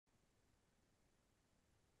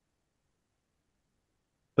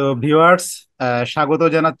তো ভিউয়ার্স, স্বাগত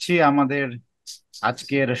জানাচ্ছি আমাদের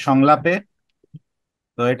আজকের সংলাপে।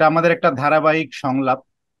 তো এটা আমাদের একটা ধারাবাহিক সংলাপ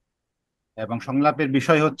এবং সংলাপের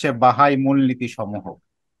বিষয় হচ্ছে বাহাই মূলনীতি সমূহ।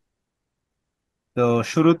 তো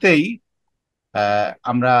শুরুতেই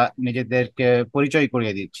আমরা নিজেদেরকে পরিচয়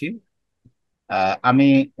করিয়ে দিচ্ছি। আমি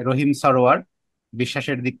রহিম সারোয়ার,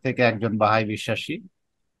 বিশ্বাসের দিক থেকে একজন বাহাই বিশ্বাসী।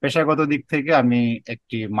 পেশাগত দিক থেকে আমি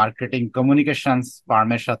একটি মার্কেটিং কমিউনিকেশনস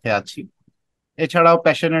ফার্মের সাথে আছি। এছাড়াও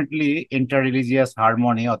প্যাশনেটলি ইন্টার রিলিজিয়াস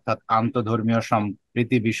হারমোনি অর্থাৎ আন্তধর্মীয়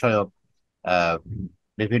সম্প্রীতি বিষয়ক আহ,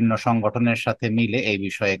 বিভিন্ন সংগঠনের সাথে মিলে এই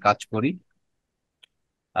বিষয়ে কাজ করি।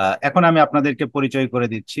 এখন আমি আপনাদেরকে পরিচয় করে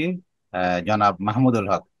দিচ্ছি জনাব মাহমুদুল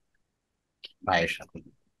হক ভাইয়ের সাথে।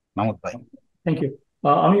 মাহমুদ ভাই। Thank you.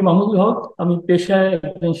 আমি মাহমুদুল হক। আমি পেশায়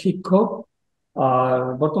একজন শিক্ষক। আর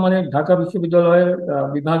বর্তমানে ঢাকা বিশ্ববিদ্যালয়ের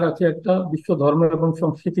বিভাগ আছে একটা, বিশ্ব ধর্ম এবং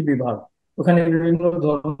সংস্কৃতি বিভাগ। ওখানে বিভিন্ন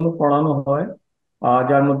ধর্ম পড়ানো হয়,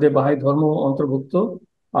 যার মধ্যে বাহাই ধর্ম অন্তর্ভুক্ত।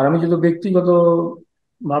 আর আমি যদি ব্যক্তিগত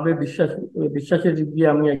ভাবে বিশ্বাসের দিক দিয়ে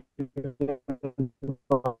আমি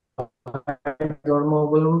ধর্ম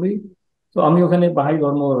অবলম্বী। তো আমি ওখানে বাহাই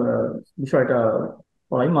ধর্ম বিষয়টা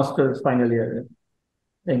পড়াই মাস্টার্স ফাইনাল ইয়ারে।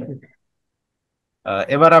 Thank you.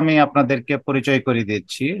 এবার আমি আপনাদেরকে পরিচয় করে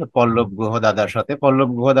দিচ্ছি পল্লব গুহ দাদার সাথে। পল্লব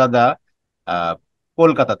গুহ দাদা আহ,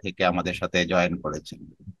 কলকাতা থেকে আমাদের সাথে জয়েন করেছেন।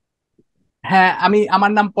 হ্যাঁ,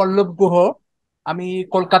 আমার নাম পল্লব গুহ। আমি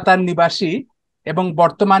কলকাতার নিবাসী এবং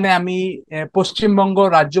বর্তমানে আমি পশ্চিমবঙ্গ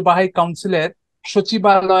রাজ্য বাহাই কাউন্সিলের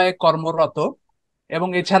সচিবালয়ে কর্মরত। এবং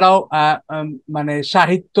এছাড়াও মানে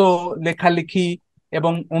সাহিত্য লেখালেখি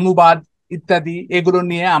এবং অনুবাদ ইত্যাদি এগুলো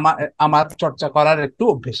নিয়ে আমার আমার চর্চা করার একটু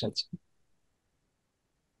অভ্যেস আছে।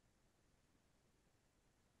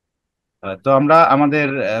 তো আমরা আমাদের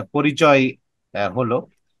পরিচয় হলো।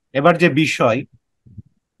 এবার যে বিষয়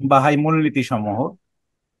বাহাই মূলনীতি সমূহ।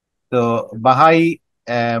 তো বাহাই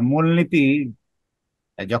মূলনীতি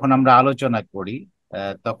যখন আমরা আলোচনা করি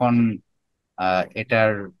তখন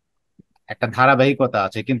এটার একটা ধারাবাহিকতা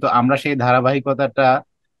আছে, কিন্তু আমরা সেই ধারাবাহিকতাটা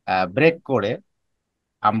ব্রেক করে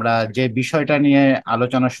আমরা যে বিষয়টা নিয়ে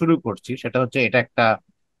আলোচনা শুরু করছি সেটা হচ্ছে এটা একটা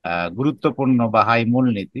গুরুত্বপূর্ণ বাহাই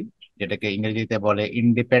মূলনীতি, যেটাকে ইংরেজিতে বলে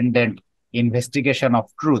ইন্ডিপেন্ডেন্ট ইনভেস্টিগেশন অফ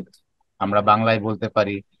ট্রুথ। আমরা বাংলায় বলতে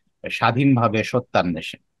পারি স্বাধীনভাবে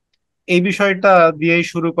সত্যান্বেষণ। এই বিষয়টা দিয়েই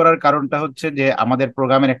শুরু করার কারণটা হচ্ছে যে আমাদের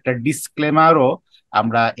প্রোগ্রামের একটা ডিসক্লেমারও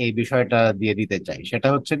আমরা এই বিষয়টা দিয়ে দিতে চাই। সেটা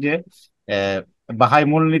হচ্ছে যে আহ, বাহাই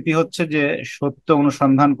মূলনীতি হচ্ছে যে সত্য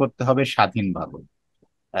অনুসন্ধান করতে হবে স্বাধীনভাবে।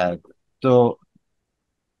 আহ, তো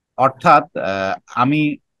অর্থাৎ আমি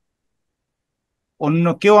অন্য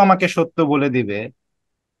কেউ আমাকে সত্য বলে দিবে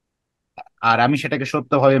আর আমি সেটাকে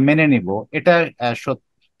সত্যভাবে মেনে নিব, এটা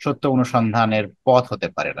সত্য অনুসন্ধানের পথ হতে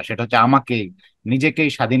পারে না। সেটা হচ্ছে আমাকেই নিজেকেই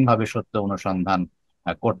স্বাধীনভাবে সত্য অনুসন্ধান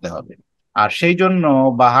করতে হবে। আর সেই জন্য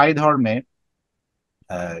বাহাই ধর্মে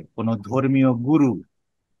কোনো ধর্মীয় গুরু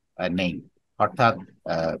নেই। অর্থাৎ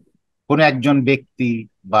আহ, কোনো একজন ব্যক্তি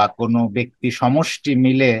বা কোনো ব্যক্তি সমষ্টি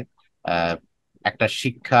মিলে আহ, একটা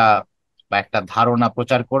শিক্ষা বা একটা ধারণা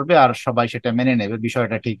প্রচার করবে আর সবাই সেটা মেনে নেবে,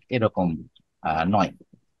 বিষয়টা ঠিক এরকম নয়।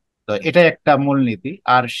 তো এটাই একটা মূলনীতি।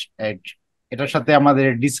 আর এটার সাথে আমাদের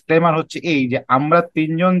ডিসক্লেমার হচ্ছে এই যে আমরা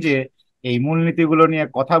তিনজন যে এই মূলনীতিগুলো নিয়ে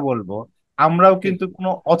কথা বলবো, আমরাও কিন্তু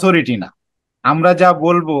কোনো অথরিটি না। আমরা যা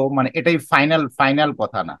বলবো মানে এটাই ফাইনাল ফাইনাল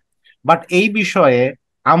কথা না। বাট এই বিষয়ে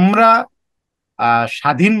আমরা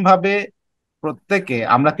স্বাধীনভাবে প্রত্যেকে,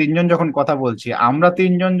 আমরা তিনজন যখন কথা বলছি, আমরা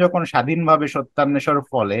তিনজন যখন স্বাধীনভাবে সত্যান্বেষণের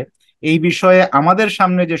ফলে এই বিষয়ে আমাদের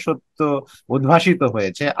সামনে যে সত্য উদ্ভাসিত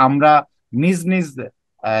হয়েছে, আমরা নিজ নিজ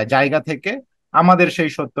জায়গা থেকে আমাদের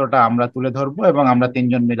সেই সত্যটা আমরা তুলে ধরবো এবং আমরা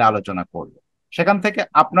তিনজন মিলে আলোচনা করব। সেখান থেকে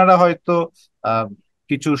আপনারা হয়তো আহ,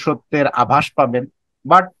 কিছু সত্যের আভাস পাবেন,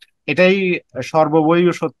 বাট এটাই সর্ববৈধ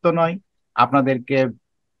সত্য নয়। আপনাদেরকে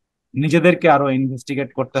নিজেদেরকে আরো ইনভেস্টিগেট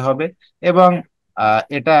করতে হবে এবং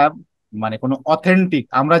এটা মানে কোনো অথেন্টিক,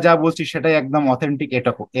 আমরা যা বলছি সেটাই একদম অথেন্টিক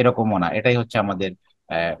এটা এরকমও না। এটাই হচ্ছে আমাদের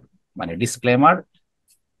আহ, মানে ডিসক্লেমার।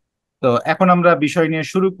 তো এখন আমরা বিষয় নিয়ে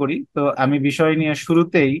শুরু করি। তো আমি বিষয় নিয়ে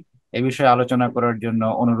শুরুতেই এই বিষয়ে আলোচনা করার জন্য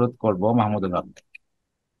অনুরোধ করব মাহমুদুল হক।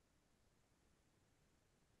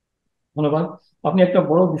 ধন্যবাদ। আপনি একটা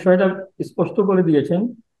বড় বিষয়টা স্পষ্ট করে দিয়েছেন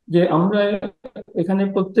যে আমরা এখানে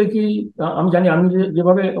প্রত্যেকেই, আমি জানি, আমি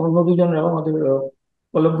যেভাবে অন্য দুজনরাও আমাদের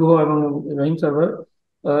পল্লব গুহ এবং রহিম সার্ভার,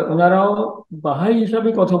 ওনারাও বাহাই হিসাবে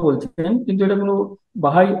কথা বলছেন, কিন্তু এটা কোনো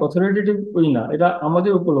বাহাই অথরিটেটিভ ওই না, এটা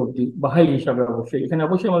আমাদের উপলব্ধি বাহাই হিসাবে। অবশ্যই এখানে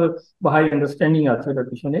অবশ্যই আমাদের বাহাই আন্ডারস্ট্যান্ডিং আছে এটার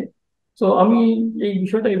পিছনে। তো আমি এই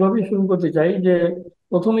বিষয়টা এভাবেই শুরু করতে চাই যে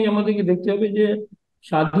প্রথমেই আমাদেরকে দেখতে হবে যে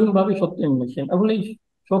স্বাধীনভাবে সত্য অন্বেষণ, এখন এই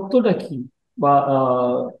সত্যটা কি, বা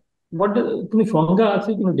কোনো সংজ্ঞা আছে,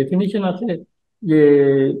 কোনো ডেফিনেশন আছে? যে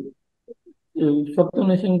সত্য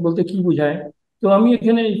অন্বেষণ বলতে কি বোঝায়। তো আমি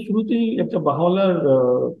এখানে শুরুতেই একটা বাহাওয়ালার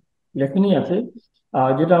লেখনী আছে,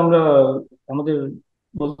 যেটা আমরা আমাদের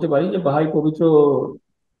বলতে পারি যে বাহাই পবিত্র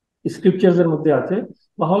স্ক্রিপচার্স এর মধ্যে আছে।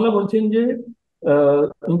 বাহাওয়ালা বলছেন যে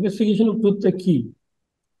ইনভেস্টিগেশন অফ ট্রুথ কি,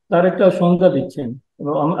 তার একটা সংজ্ঞা দিচ্ছেন,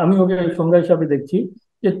 এবং আমি ওকে সংজ্ঞা হিসাবে দেখছি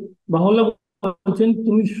যে বাহাওয়ালা বলছেন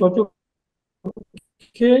তুমি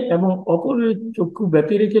সচক্ষে এবং অপরের চক্ষু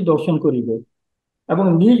ব্যতি রেখে দর্শন করিবে, এবং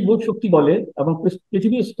নিজ বোধ শক্তি বলে এবং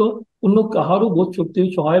পৃথিবীস্থ অন্য কাহারও বোধ শক্তির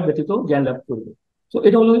সহায় ব্যতীত জ্ঞান লাভ করবে। তো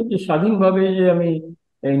এটা হলো যে স্বাধীনভাবে যে আমি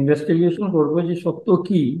ইনভেস্টিগেশন করবো যে সত্য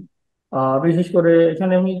কি। বিশেষ করে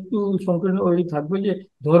এখানে আমি একটু সংকীর্ণ ওই থাকবে যে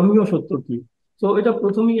ধর্মীয় সত্য কি। তো এটা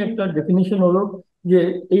প্রথমেই একটা ডেফিনিশন হলো যে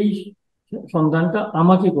এই সন্ধানটা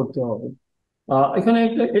আমাকে করতে হবে। এখানে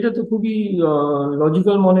একটা এটা তো খুবই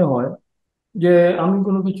লজিক্যাল মনে হয় যে আমি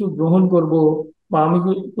কোনো কিছু গ্রহণ করব বা আমি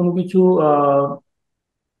কোনো কিছু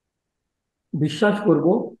বিশ্বাস করব,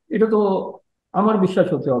 এটা তো আমার বিশ্বাস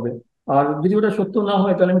হতে হবে। আর যদি ওটা সত্য না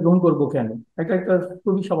হয় তাহলে আমি গ্রহণ করবো কেন? এটা একটা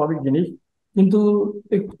খুবই স্বাভাবিক জিনিস। কিন্তু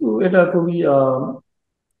একটু এটা খুবই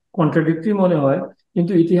কন্ট্রাডিক্টরি মনে হয়।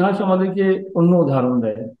 কিন্তু ইতিহাস আমাদেরকে অন্য উদাহরণ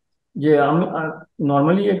দেয় যে আমি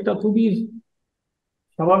নর্মালি একটা খুবই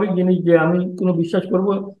স্বাভাবিক জিনিস যে আমি কোনো বিশ্বাস করব,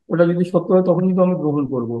 ওটা যদি সত্য হয় তখন কিন্তু আমি গ্রহণ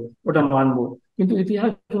করব, ওটা মানবো। কিন্তু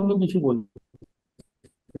ইতিহাস অন্য কিছু বলবে।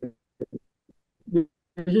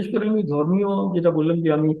 বিশেষ করে আমি ধর্মীয় যেটা বললাম যে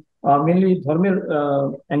আমি মেনলি ধর্মের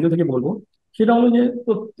অ্যাঙ্গেল থেকে বলবো, সেটা হলো যে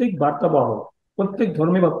প্রত্যেক বার্তাবাহক, প্রত্যেক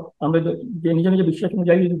ধর্মে বা আমরা যে নিজে নিজে বিশ্বাস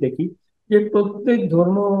অনুযায়ী যদি দেখি যে প্রত্যেক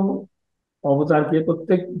ধর্ম অবতারকে,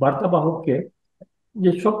 প্রত্যেক বার্তাবাহককে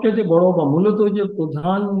যে সবচেয়ে বড় বা মূলত যে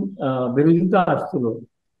প্রধান বিরোধিতা আসছিল,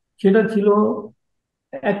 সেটা ছিল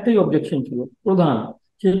একটাই অবজেকশন ছিল প্রধান।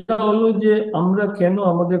 সেটা হলো যে আমরা কেন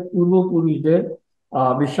আমাদের পূর্বপুরুষদের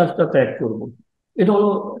বিশ্বাসটা ত্যাগ করব। এটা হলো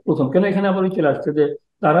প্রথম। কেন এখানে আবার চলে আসছে যে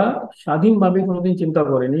তারা স্বাধীনভাবে কোনোদিন চিন্তা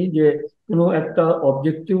করেনি যে কোনো একটা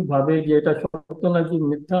অবজেক্টিভ ভাবে যে এটা সত্য নাকি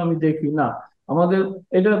মিথ্যা আমি দেখি না। আমাদের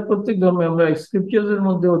এটা প্রত্যেক ধর্মে আমরা স্ক্রিপচার্স এর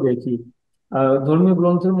মধ্যেও দেখি, ধর্মীয়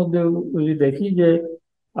গ্রন্থের মধ্যেও যদি দেখি যে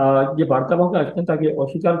যে বার্তাবাহক আসছেন তাকে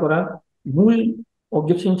অস্বীকার করা মূল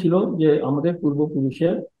অবজেকশন ছিল যে আমাদের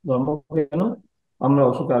পূর্বপুরুষের ধর্ম কেন আমরা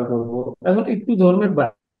অস্বীকার করব। এখন একটু ধর্মের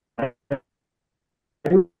বাইরেও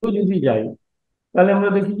যদি যাই তাহলে আমরা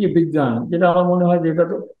দেখি যে বিজ্ঞান, যেটা আমার মনে হয় যে এটা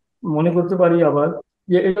তো মনে করতে পারি আবার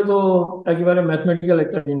যে এটা তো একেবারে ম্যাথমেটিক্যাল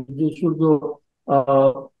একটা জিনিস যে সূর্য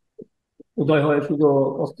আহ উদয় হয়, সূর্য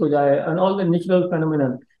অস্ত যায়, and all the natural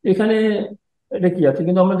phenomenon এখানে এটা কি আছে।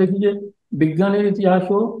 কিন্তু আমরা দেখি যে বিজ্ঞানের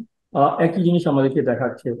ইতিহাসও একই জিনিস আমাদেরকে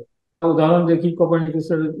দেখাচ্ছে। উদাহরণ দেখি,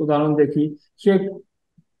 কোপারনিকাসের উদাহরণ দেখি। সে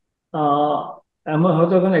আহ আমার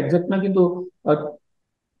হয়তো এখন একজ্যাক্ট না, কিন্তু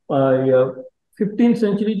 15th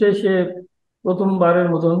সেঞ্চুরিতে সে প্রথমবারের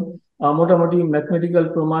মতন মোটামুটি ম্যাথমেটিক্যাল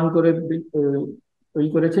প্রমাণ করে তৈরি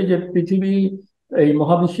করেছে যে পৃথিবী এই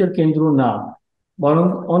মহাবিশ্বের কেন্দ্র না, বরং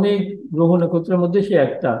অনেক গ্রহ নক্ষত্রের মধ্যে সে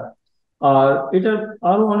একটা। আর এটা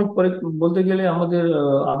আরো অনেক পরে বলতে গেলে আমাদের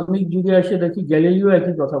আধুনিক যুগে এসে দেখি গ্যালিলিও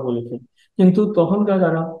একই কথা বলেছে। কিন্তু তখনকার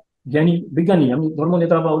যারা জ্ঞানী বিজ্ঞানী, আমি ধর্ম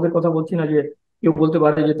নেতা বা ওদের কথা বলছি না, যে কেউ বলতে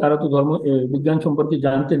পারে যে তারা তো বিজ্ঞান সম্পর্কে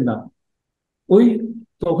জানতেন না। ওই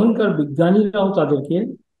তখনকার বিজ্ঞানীরাও তাদেরকে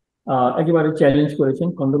একেবারে চ্যালেঞ্জ করেছেন,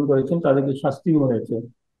 খণ্ডন করেছেন, তাদেরকে শাস্তিও হয়েছে।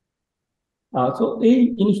 তো এই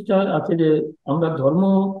জিনিসটা আছে যে আমরা ধর্ম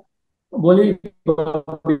বলি বা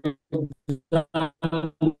বিজ্ঞান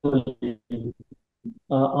বলি,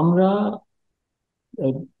 আমরা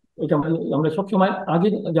আহ, এটা আমরা সবসময় আগে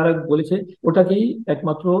যারা বলেছে ওটাকেই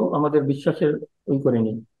একমাত্র আমাদের বিশ্বাসের ওই করে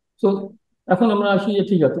নিই। তো এখন আমরা আসি যে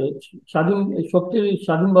ঠিক আছে, স্বাধীন সত্যের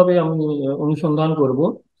স্বাধীনভাবে আমি অনুসন্ধান করব।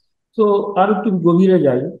 তো আর একটু গভীরে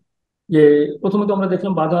যাই যে প্রথমত আমরা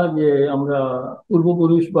দেখলাম বাধা যে আমরা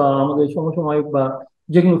পূর্বপুরুষ বা আমাদের সমসাময়িক বা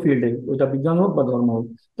যে কোনো ফিল্ডে, ওইটা বিজ্ঞান হোক বা ধর্ম হোক।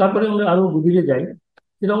 তারপরে আমরা আরো গভীরে যাই,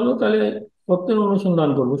 সেটা হলো তাহলে সত্যের অনুসন্ধান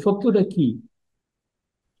করবো, সত্যটা কি।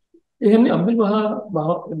 এখানে আব্দুল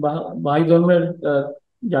বাহাই ধর্মের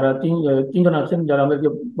যারা তিনজন আছেন, যারা আমাদেরকে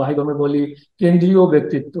বাহাই ধর্মের বলি কেন্দ্রীয়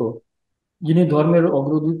ব্যক্তিত্ব, যিনি ধর্মের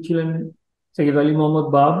অগ্রদূত ছিলেন, সৈয়দ আলী মোহাম্মদ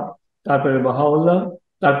বাব, তারপরে বাহাউল্লাহ,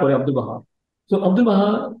 তারপরে আব্দুল বাহা। তো আব্দুল বাহা,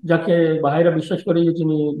 যাকে বাহাইরা বিশ্বাস করে যে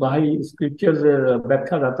তিনি বাহাই স্ক্রিপচার্স এর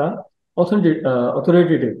ব্যাখ্যাদাতা,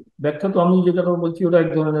 অথরিটেটিভ ব্যাখ্যা, তো আমি যে কথা বলছি ওটা এক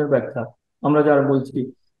ধরনের ব্যাখ্যা আমরা যারা বলছি।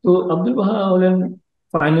 তো আব্দুল বাহা হলেন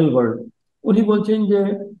ফাইনাল ওয়ার্ড। উনি বলছেন যে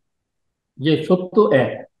যে সত্য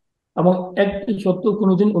এক, এবং একটি সত্য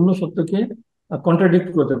কোনোদিন অন্য সত্যকে কন্ট্রাডিক্ট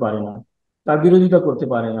করতে পারে না, তার বিরোধিতা করতে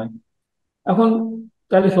পারে না। এখন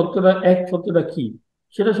তাহলে সত্যটা এক, সত্যটা কি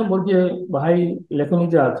সেটা সম্পর্কে বাহাই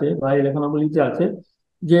লেখনীতে আছে, বাহাই লেখনাবলীতে আছে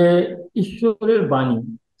যে ঈশ্বরের বাণী,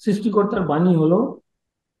 সৃষ্টিকর্তার বাণী হলো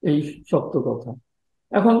এই সত্য কথা।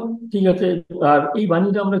 এখন ঠিক আছে, আর এই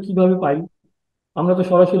বাণীটা আমরা কিভাবে পাই? আমরা তো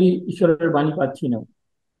সরাসরি ঈশ্বরের বাণী পাচ্ছি না।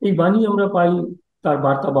 এই বাণী আমরা পাই তার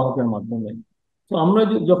বার্তাবাহকের মাধ্যমে। তো আমরা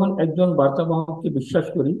যখন একজন বার্তাবাহককে বিশ্বাস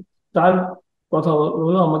করি, তার কথা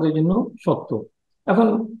হলো আমাদের জন্য সত্য। এখন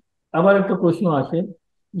আবার একটা প্রশ্ন আসে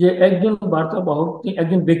যে একজন বার্তাবাহক,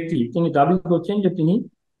 একজন ব্যক্তি, তিনি দাবি করছেন যে তিনি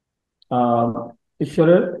আহ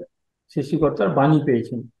ঈশ্বরের, সৃষ্টিকর্তার বাণী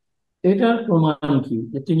পেয়েছেন। এটার প্রমাণ কি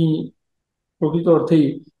যে তিনি প্রকৃত অর্থেই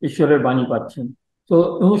ঈশ্বরের বাণী পাচ্ছেন? তো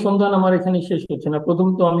অনুসন্ধান আমার এখানে শেষ হচ্ছে না। প্রথম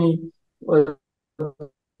তো আমি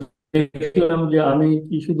দেখলাম যে আমি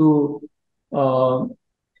কি শুধু আহ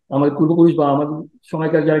আমাদের পূর্বপুরুষ বা আমাদের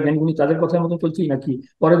সময়কার যারা জ্ঞানীগুণী তাদের কথার মতো চলছি নাকি।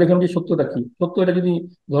 পরে দেখলাম যে সত্যটা কি, সত্য এটা যদি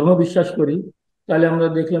ধর্ম বিশ্বাস করি, তাহলে আমরা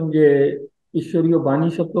দেখলাম যে ঈশ্বরীয় বাণী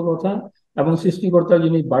সত্য কথা, এবং সৃষ্টিকর্তা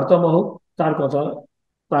যিনি বার্তাবাহক তার কথা,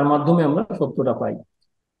 তার মাধ্যমে আমরা সত্যটা পাই।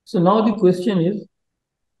 So now the question is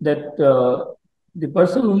that the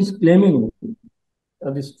person who is claiming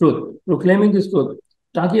this truth, proclaiming this truth,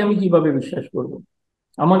 তাকে আমি কিভাবে বিশ্বাস করব?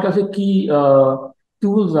 আমার কাছে কি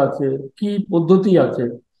টুলস আছে, কি পদ্ধতি আছে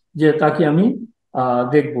যে তাকে আমি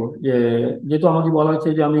দেখবো? যে যেহেতু আমাকে বলা হচ্ছে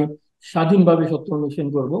যে আমি স্বাধীনভাবে সত্য অন্বেষণ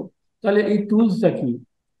করব, তাহলে এই টুলসটা কি?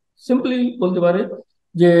 সিম্পলি বলতে পারে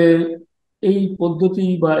যে এই পদ্ধতি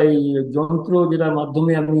বা এই যন্ত্র যেটার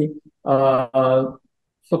মাধ্যমে আমি আহ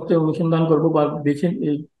সত্যের অনুসন্ধান করব বা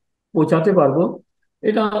পৌঁছাতে পারবো,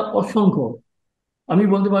 এটা অসংখ্য। আমি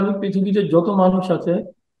বলতে পারবো পৃথিবীতে যত মানুষ আছে,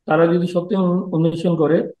 তারা যদি সত্যি অন্বেষণ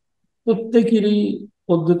করে, প্রত্যেকেরই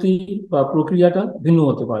পদ্ধতি বা প্রক্রিয়াটা ভিন্ন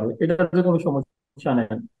হতে পারে, এটাতে কোনো সমস্যা নেই।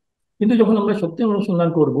 কিন্তু যখন আমরা সত্য অনুসন্ধান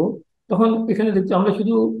করব, তখন এখানে দেখতে আমরা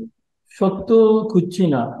শুধু সত্য খুঁজছি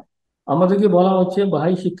না। আমাদেরকে বলা হচ্ছে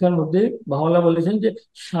বাহাই শিক্ষার মধ্যে, বাহাওয়াল্লাহ বলেছেন যে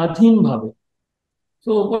স্বাধীনভাবে।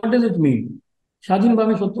 তো হোয়াট ডাজ ইট মিন?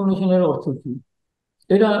 স্বাধীনভাবে সত্য অনুসন্ধানের অর্থ কি?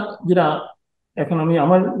 এটা যেটা এখন আমি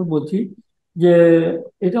আমার বলছি, যে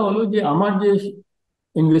এটা হলো যে আমার যে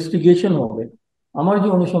ইনভেস্টিগেশন হবে, আমার যে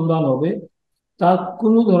অনুসন্ধান হবে, তা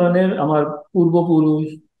কোনো ধরনের আমার পূর্বপুরুষ,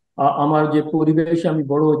 আমার যে পরিবেশে আমি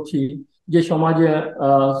বড় হচ্ছি, যে সমাজে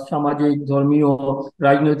সামাজিক, ধর্মীয়,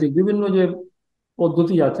 রাজনৈতিক বিভিন্ন যে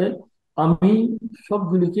পদ্ধতি আছে, আমি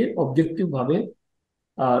সবগুলিকে অবজেক্টিভ ভাবে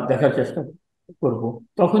দেখার চেষ্টা করব।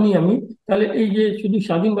 তখনই আমি, তাহলে এই যে শুধু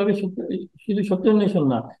স্বাধীনভাবে শুধু সত্যান্বেষণ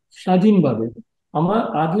না, স্বাধীনভাবে আমার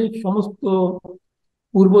আগে সমস্ত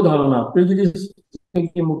পূর্ব ধারণা, প্রেজুডিস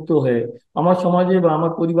থেকে মুক্ত হয়ে আমার সমাজে বা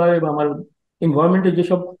আমার পরিবারে বা আমার এনভায়রনমেন্টে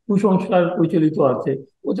যেসব কুসংস্কার প্রচলিত আছে,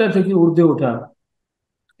 ওটা থেকে ঊর্ধ্বে ওঠা,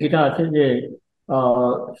 এটা আছে যে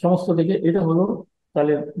আহ সমস্ত থেকে এটা হলো।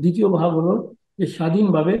 তাহলে দ্বিতীয় ভাগ হলো যে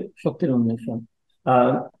স্বাধীনভাবে সত্যের অন্বেষণ।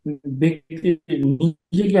 আহ ব্যক্তি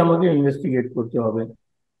নিজেকে আমাকে ইনভেস্টিগেট করতে হবে।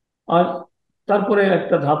 আর তারপরে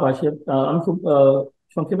একটা ধাপ আসে, আমি খুব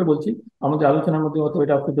সংক্ষেপে বলছি, আমাদের আলোচনার মধ্যে হয়তো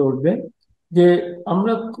এটা ফুটে উঠবে, যে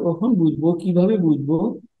আমরা কখন বুঝবো, কিভাবে বুঝবো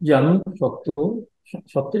যে আমি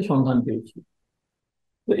সত্যের সন্ধান পেয়েছি।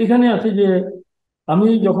 তো এখানে আছে যে আমি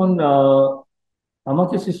যখন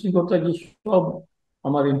আমাকে সৃষ্টিকর্তা যে সব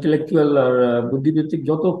আমার ইন্টেলেকচুয়াল আর বুদ্ধিবৃত্তিক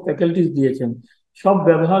যত ফ্যাকাল্টিস দিয়েছেন, সব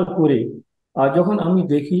ব্যবহার করে যখন আমি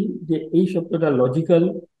দেখি যে এই সত্যটা লজিক্যাল,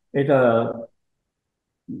 এটা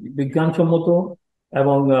বিজ্ঞানসম্মত,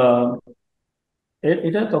 এবং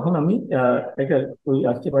এটা তখন আমি এটা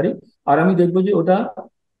আসতে পারি। আর আমি দেখবো যে ওটা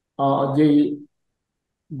যে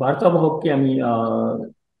বার্তাবাহককে আমি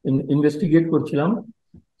ইনভেস্টিগেট করছিলাম,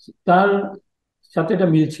 তার সাথে এটা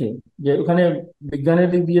মিলছে, যে ওখানে বিজ্ঞানের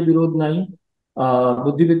দিক দিয়ে বিরোধ নাই,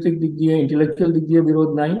 বুদ্ধিবৃত্তিক দিক দিয়ে, ইন্টেলেকচুয়াল দিক দিয়ে বিরোধ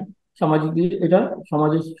নাই, সামাজিক দিক এটা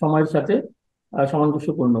সময়ের সাথে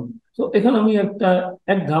সামঞ্জস্যপূর্ণ। তো এখানে আমি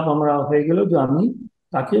এক ধাপ আমরা হয়ে গেল যে আমি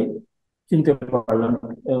তাকে চিনতে পারলাম।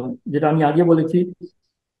 যেটা আমি আগে বলেছি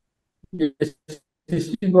যে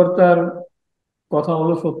সৃষ্টিকর্তার কথা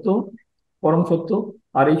হলো সত্য, পরম সত্য।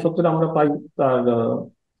 আর এই সত্যটা আমরা পাই তার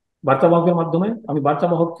বার্তাবাহকের মাধ্যমে। আমি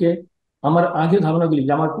বার্তাবাহককে আমার আগে ধারণাগুলি,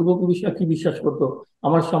 যে আমার পূর্বপুরুষরা কি বিশ্বাস করতো,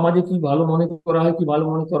 আমার সমাজে কি ভালো মনে করা হয়, কি ভালো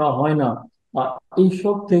মনে করা হয় না, আহ,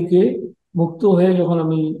 এইসব থেকে মুক্ত হয়ে যখন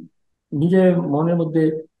আমি নিজের মনের মধ্যে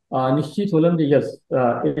নিশ্চিত হলাম যে ইয়াস,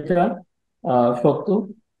 এটা সত্য,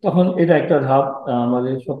 তখন এটা একটা ধাপ,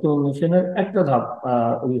 আমাদের সত্য অন্বেষণের একটা ধাপ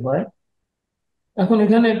ওই হয়। এখন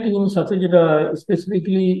এখানে একটা জিনিস আছে যেটা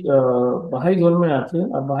স্পেসিফিকলি বাহাই ধর্মে আছে।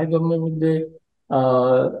 আর বাহাই ধর্মের মধ্যে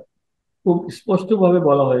আহ খুব স্পষ্টভাবে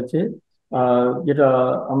বলা হয়েছে, যেটা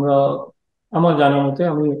আমরা, আমার জানা মতে,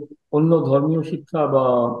 আমি অন্য ধর্মীয় শিক্ষা বা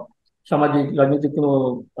সামাজিক রাজনৈতিক কোনো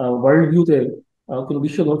ওয়ার্ল্ড ভিউতে কোনো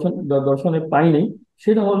বিশ্ব দর্শনে পাইনি।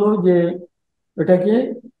 সেটা হলো যে এটাকে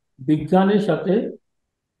বিজ্ঞানের সাথে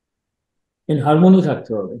ইন হারমোনি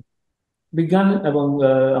থাকতে হবে। বিজ্ঞান এবং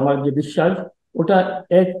আমার যে বিশ্বাস, ওটা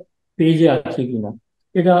এক পেজে আছে কিনা,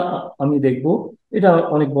 এটা আমি দেখব। এটা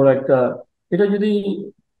অনেক বড় একটা, এটা যদি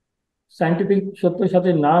সায়েন্টিফিক সত্যের সাথে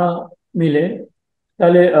না মিলে,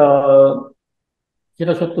 তাহলে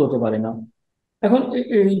সেটা সত্য হতে পারে না। এখন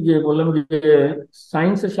এই যে বললাম যে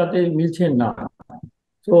সায়েন্সের সাথে মিলছে না,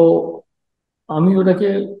 তো আমি ওটাকে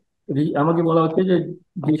আমাকে বলা হচ্ছে যে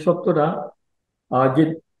যে সত্যটা, যে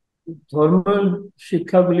ধর্মের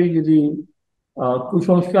শিক্ষাগুলি যদি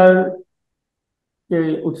কুসংস্কারকে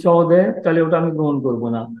উৎসাহ দেয়, তাহলে ওটা আমি গ্রহণ করব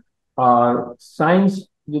না। আর সায়েন্স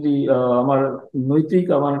যদি আমার নৈতিক,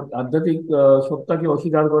 আমার আধ্যাত্মিক সত্তাকে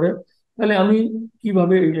অস্বীকার করে, তাহলে আমি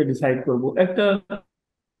কিভাবে এটা ডিসাইড করব? একটা,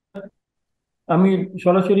 আমি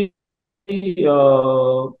সরাসরি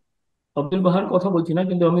আহ, আব্দুল বাহার কথা বলছি না,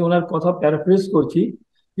 কিন্তু আমি ওনার কথা প্যারাফ্রেজ করছি,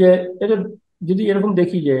 যে এটা যদি এরকম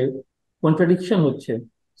দেখি যে কন্ট্রাডিকশন হচ্ছে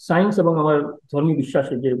সায়েন্স এবং আমার ধর্মীয়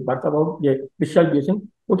বিশ্বাসের যে বার্তাবাহক যে বিশ্বাস দিয়েছেন,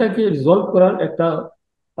 ওটাকে রিজলভ করার একটা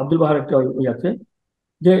আব্দুল বাহার একটা ওই আছে,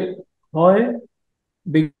 যে হয়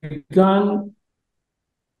বিজ্ঞান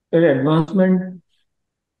এর অ্যাডভান্সমেন্ট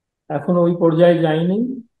এখনো ওই পর্যায়ে যায়নি,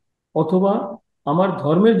 অথবা আমার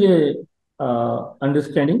ধর্মের যে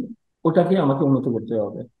আন্ডারস্ট্যান্ডিং, ওটাকে আমাকে উন্নত করতে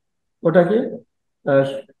হবে, ওটাকে আহ,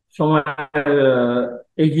 সময়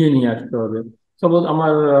এগিয়ে নিয়ে আসতে হবে। সাপোজ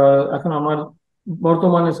আমার এখন আমার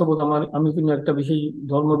বর্তমানে সাপোজ আমি কিন্তু একটা বিশেষ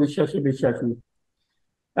ধর্ম বিশ্বাসে বিশ্বাসী।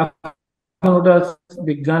 এখন ওটা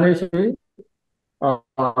বিজ্ঞানের সাথে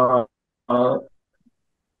আহ, আহ,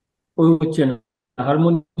 ওই হচ্ছে না,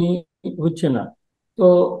 হারমোনি হচ্ছে না। তো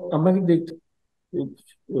আপনাকে দেখতে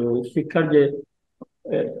শিক্ষার যে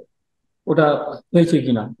আহ, ওটা হয়েছে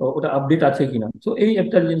কিনা, তো ওটা আপডেট আছে কিনা। তো এই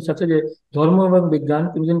একটা জিনিস আছে যে ধর্ম এবং বিজ্ঞান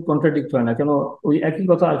কোনোদিন কন্ট্রাডিক্ট হয় না, কেন ওই একই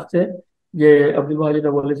কথা আসছে, যে আব্দুল বাহা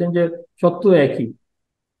যেটা বলেছেন যে সত্য একই।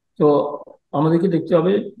 তো আমাদেরকে দেখতে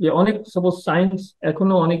হবে যে অনেক সাপোজ সায়েন্স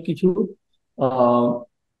এখনো অনেক কিছু আহ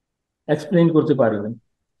এক্সপ্লেন করতে পারেনি,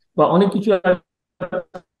 বা অনেক কিছু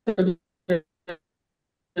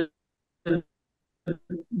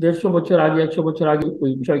 150 বছর আগে, 100 বছর আগে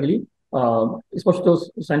ওই বিষয়গুলি আহ স্পষ্ট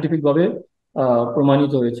সাইন্টিফিক ভাবে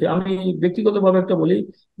প্রমাণিত হয়েছে। আমি ব্যক্তিগতভাবে একটা বলি,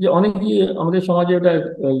 যে অনেকেই আমাদের সমাজে ওটা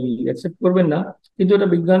অ্যাকসেপ্ট করবেন না, কিন্তু এটা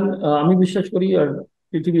বিজ্ঞান, আমি বিশ্বাস করি। আর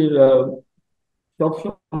পৃথিবীর সব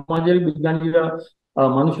সমাজের বিজ্ঞানীরা,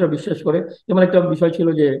 মানুষরা বিশ্বাস করে। যেমন একটা বিষয় ছিল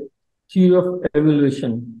যে থিওরি অফ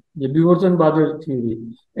এভলিউশন, যে বিবর্তনবাদের থিওরি।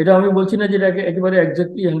 এটা আমি বলছি না যে এটাকে একেবারে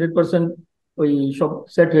একজাক্টলি 100% ওই সব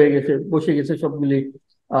সেট হয়ে গেছে, বসে গেছে সবগুলি,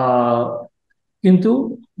 আহ কিন্তু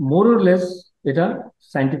মোর অর লেস এটা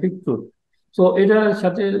সাইন্টিফিক ট্রুথ। তো এটার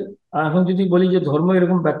সাথে এখন যদি বলি যে ধর্ম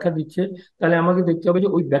এরকম ব্যাখ্যা দিচ্ছে, তাহলে আমাকে দেখতে হবে যে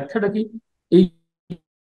ওই ব্যাখ্যাটা কি। এই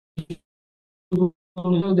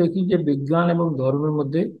অনুযায়ী দেখি যে বিজ্ঞান এবং ধর্মের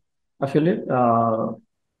মধ্যে আসলে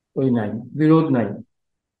ওই নাই, বিরোধ নাই।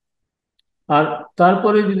 আর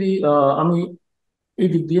তারপরে যদি আমি এই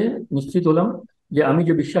দিক দিয়ে নিশ্চিত হলাম যে আমি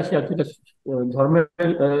যে বিশ্বাসে আছি এটা ধর্মের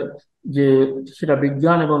যে সেটা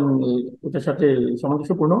বিজ্ঞান এবং ওটার সাথে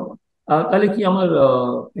সামঞ্জস্যপূর্ণ, তাহলে কি আমার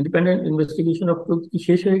ইন্ডিপেন্ডেন্ট ইনভেস্টিগেশন অফ ট্রুথ কি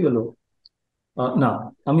শেষ হয়ে গেল? না।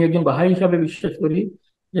 আমি একজন বাহাই হিসাবে বিশ্বাস করি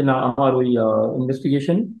যে না, আমার ওই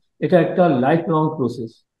ইনভেস্টিগেশন এটা একটা লাইফ লং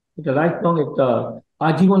প্রসেস, এটা লাইফ লং একটা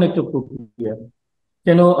আজীবন একটা প্রক্রিয়া।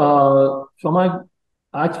 কেন সমাজ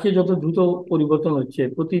আজকে যত দ্রুত পরিবর্তন হচ্ছে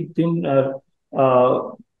প্রতিদিন, আর আহ,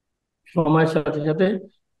 সময়ের সাথে সাথে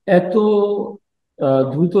এত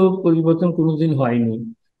দ্রুত পরিবর্তন কোনোদিন হয়নি।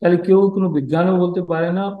 তাহলে কেউ কোনো বিজ্ঞানও বলতে পারে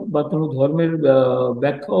না, বা কোনো ধর্মের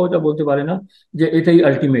ব্যাখ্যাও এটা বলতে পারে না যে এটাই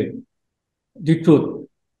আলটিমেট, দি ট্রুথ,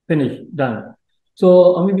 ফিনিশ, ডান। তো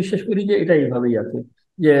আমি বিশ্বাস করি যে এটা এইভাবেই আছে,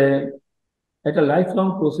 যে একটা লাইফ লং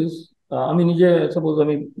প্রসেস। আমি নিজে সাপোজ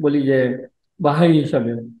আমি বলি যে বাহাই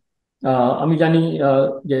হিসাবে আমি জানি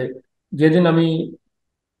যে যেদিন আমি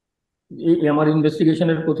এই আমার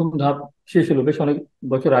ইনভেস্টিগেশনের প্রথম ধাপ শেষ হলো, বেশ অনেক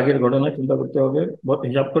বছর আগের ঘটনা, চিন্তা করতে হবে,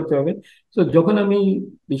 হিসাব করতে হবে। তো যখন আমি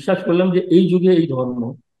বিশ্বাস করলাম যে এই যুগে এই ধর্ম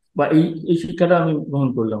বা এই এই শিক্ষাটা আমি গ্রহণ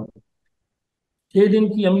করলাম, সেই দিন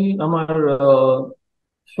কি আমি আমার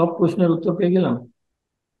সব প্রশ্নের উত্তর পেয়ে গেলাম?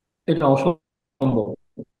 এটা অসম্ভব।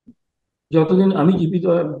 যতদিন আমি জীবিত,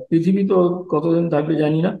 পৃথিবী তো কতদিন থাকবে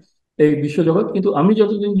জানি না, এই বিশ্বজগৎ, কিন্তু আমি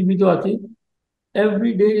যতদিন জীবিত আছি,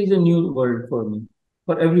 every day is a new world for me,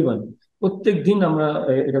 for everyone. প্রত্যেক দিন আমরা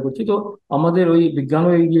এটা করছি। তো আমাদের ওই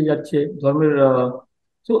বিজ্ঞানও এগিয়ে যাচ্ছে, ধর্মের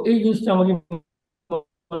তো এই জিনিসটা আমাকে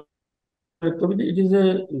রাখতে হবে যে it is a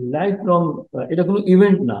life long, এটা কোনো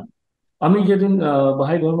ইভেন্ট না। আমি যেদিন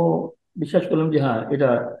বাহাই ধর্ম বিশ্বাস করলাম যে হ্যাঁ এটা,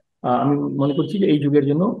 আমি মনে করছি যে এই যুগের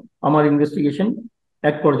জন্য আমার ইনভেস্টিগেশন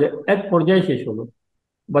এক পর্যায়ে শেষ হলো।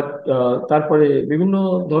 বাট তারপরে বিভিন্ন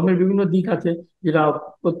ধর্মের বিভিন্ন দিক আছে যেটা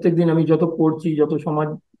প্রত্যেকদিন আমি যত পড়ছি, যত সমাজ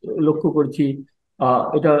লক্ষ্য করছি,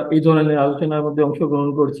 এটা এই ধরনের আলোচনার মধ্যে অংশগ্রহণ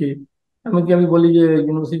করছি। এমনকি আমি বলি যে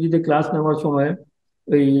ইউনিভার্সিটিতে ক্লাস নেওয়ার সময়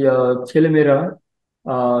ওই ছেলেমেয়েরা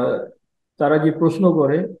আহ, তারা যে প্রশ্ন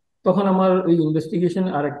করে, তখন আমার ওই ইনভেস্টিগেশন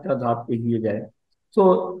আর একটা ধাপ এগিয়ে যায়। So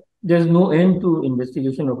there is no end to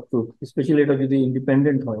investigation of truth, specially এটা যদি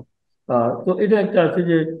ইন্ডিপেন্ডেন্ট হয়। তো এটা একটা আছে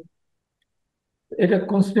যে এটা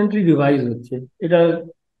কনস্ট্যান্টলি রিভাইজ হচ্ছে, এটা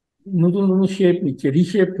নতুন নতুন শেপ নিচ্ছে,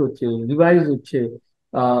 রিশেপ হচ্ছে, রিভাইজ হচ্ছে,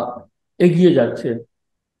 আহ এগিয়ে যাচ্ছে।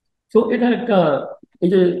 তো এটা একটা, এই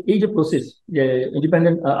যে এই যে প্রসেস, যে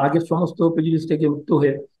ইন্ডিপেন্ডেন্ট আগের সমস্ত প্রেজুডিস থেকে মুক্ত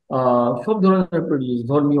হয়ে সব ধরনের প্রেজুডিস,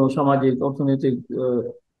 ধর্মীয়, সামাজিক, অর্থনৈতিক,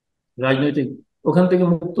 রাজনৈতিক, ওখান থেকে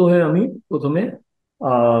মুক্ত হয়ে আমি প্রথমে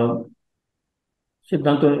আহ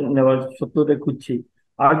সিদ্ধান্ত নেওয়ার সত্যতা খুঁজছি।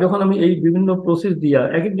 আর যখন আমি এই বিভিন্ন প্রসেস দিয়া,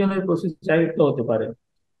 এক একজনের প্রসেস এক একটা হতে পারে,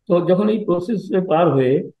 তো যখন এই প্রসেস পার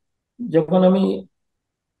হয়ে যখন আমি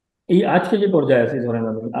এই আজকে যে পর্যায়ে আছি, ধরেন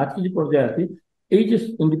আমি আজকে যে পর্যায়ে আছি, এই যে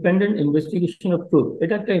ইন্ডিপেন্ডেন্ট ইনভেস্টিগেশন অফ ট্রুথ,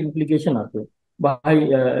 এটা একটা ইমপ্লিকেশন আছে বাহাই,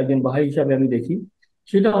 একজন বাহাই হিসাবে আমি দেখি।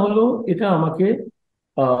 সেটা হলো, এটা আমাকে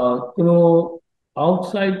কোনো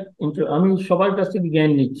আউটসাইড, আমি সবার কাছ থেকে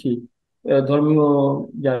জ্ঞান নিচ্ছি, ধর্মীয়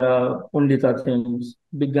যারা পণ্ডিত আছেন,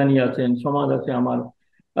 বিজ্ঞানী আছেন, সমাজ আছে আমার,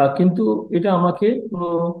 কিন্তু এটা আমাকে কোনো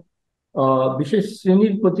বিশেষ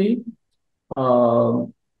শ্রেণীর প্রতি আহ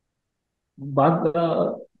বাদ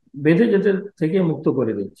বেঁধে যেতে থেকে মুক্ত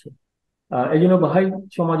করে দিচ্ছে। এই জন্য বাহাই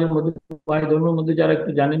সমাজের মধ্যে, বাহাই ধর্মের মধ্যে যারা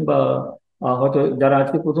একটু জানেন বা হয়তো যারা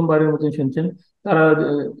আজকে প্রথমবারের মতন শুনছেন, তারা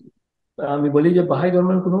আমি বলি যে বাহাই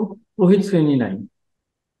ধর্মের কোনো প্রহিত শ্রেণী নাই।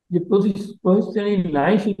 যে প্রহিত শ্রেণী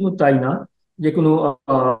নাই শুধু তাই না, যে কোনো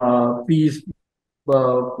পিস বা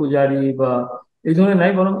পূজারি বা এই ধরনের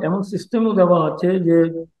নাই, বরং এমন সিস্টেমও দেওয়া আছে যে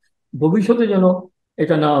ভবিষ্যতে যেন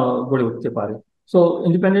এটা না গড়ে উঠতে পারে। So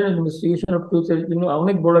independent investigation of truth এর জন্য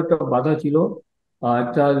অনেক বড় একটা বাধা ছিল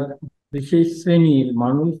একটা বিশেষ শ্রেণীর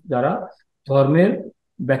মানুষ যারা ধর্মের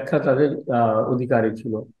ব্যাখ্যা তাদের অধিকারে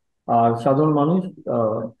ছিল, আর সাধারণ মানুষ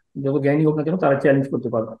আহ, যত জ্ঞানী হোক না কেন তারা চ্যালেঞ্জ করতে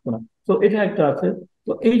পারতো না। তো এটা একটা আছে।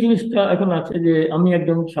 তো এই জিনিসটা এখন আছে যে আমি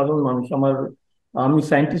একজন সাধারণ মানুষ, আমি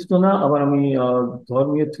সায়েন্টিস্টও না, আবার আমি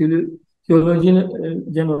ধর্মীয় থিওলজিয়ান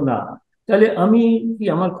যেন না। তাহলে আমি কি,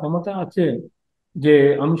 আমার ক্ষমতা আছে যে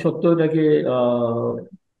আমি সত্যটাকে আহ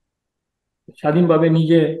স্বাধীনভাবে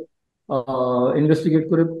নিজে ইনভেস্টিগেট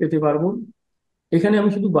করে পেতে পারবো? এখানে আমি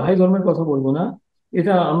শুধু বাহাই ধর্মের কথা বলবো না,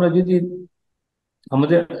 এটা আমরা যদি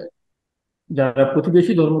আমাদের যারা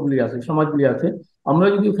প্রতিবেশী ধর্মগুলি আছে, সমাজগুলি আছে, আমরা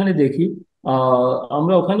যদি ওখানে দেখি,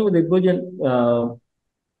 আমরা ওখানেও দেখবো যে আহ,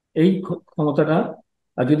 এই ক্ষমতাটা,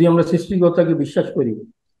 যদি আমরা সৃষ্টিকর্তাকে বিশ্বাস করি,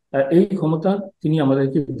 এই ক্ষমতা তিনি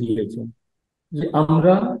আমাদেরকে দিয়েছেন। যে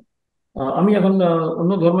আমরা, আমি এখন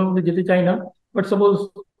অন্য ধর্মের মধ্যে যেতে চাই না, বাট সাপোজ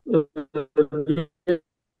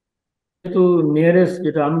যেহেতু নিয়ারেস্ট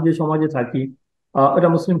যেটা, আমি যে সমাজে থাকি, এটা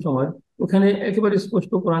মুসলিম সমাজ, ওখানে একেবারে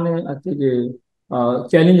স্পষ্ট কোরআনে আছে যে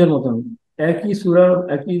চ্যালেঞ্জের মতন একই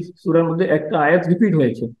সূরার মধ্যে একটা আয়াত রিপিট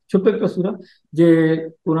হয়েছে, ছোট্ট একটা সূরা, যে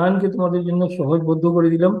কোরআনকে তোমাদের জন্য সহজবোধ্য করে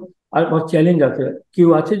দিলাম, আর চ্যালেঞ্জ আছে, কেউ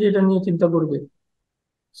আছে যে এটা নিয়ে চিন্তা করবে?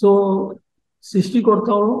 সো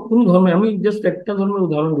সৃষ্টিকর্তাও কোন ধর্মে, আমি জাস্ট একটা ধর্মের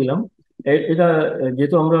উদাহরণ দিলাম, এটা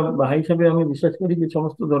যেহেতু আমরা বাহাই হিসাবে আমি বিশ্বাস করি যে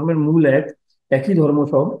সমস্ত ধর্মের মূল একই ধর্ম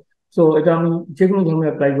সব। সো এটা আমি যে কোনো ধর্মে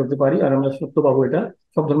অ্যাপ্লাই করতে পারি, আর আমরা সত্য পাবো, এটা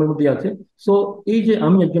সব ধর্মের মধ্যেই আছে। সো এই যে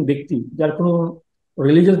আমি একজন ব্যক্তি যার কোনো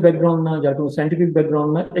রিলিজিয়াস ব্যাকগ্রাউন্ড না, যার কোনো সাইন্টিফিক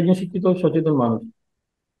ব্যাকগ্রাউন্ড না, একজন শিক্ষিত সচেতন মানুষ,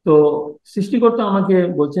 তো সৃষ্টিকর্তা আমাকে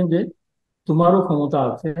বলছেন যে তোমারও ক্ষমতা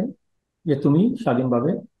আছে যে তুমি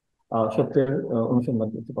স্বাধীনভাবে সত্যের অনুসন্ধান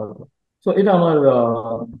করতে পারবে। তো এটা আমার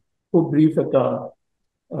খুব ব্রিফ একটা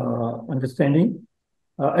আন্ডারস্ট্যান্ডিং।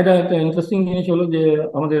 এটা একটা ইন্টারেস্টিং জিনিস হলো যে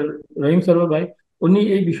আমাদের রহিম সারওয়ার ভাই, উনি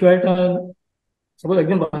এই বিষয়টা, সাপোজ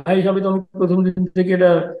একজন ভাই হিসাবে তো আমি প্রথম দিন থেকে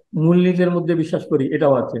এটা মূলনীতির মধ্যে বিশ্বাস করি,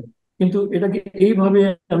 এটাও আছে, কিন্তু এটাকে এইভাবে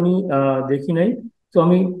আমি দেখি নাই। তো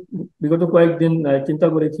আমি বিগত কয়েকদিন চিন্তা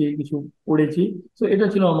করেছি, কিছু পড়েছি। তো এটা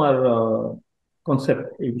ছিল আমার কনসেপ্ট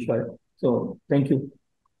এই বিষয়ে। তো থ্যাংক ইউ।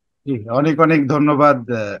 জি, অনেক অনেক ধন্যবাদ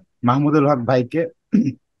মাহমুদুল হক ভাইকে।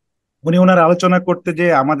 উনি ওনার আলোচনা করতে যে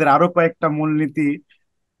আমাদের আরো কয়েকটা মূলনীতি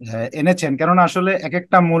এনেছেন, কেননা আসলে এক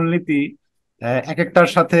একটা মূলনীতি এক একটার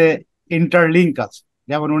সাথে ইন্টারলিঙ্ক আছে।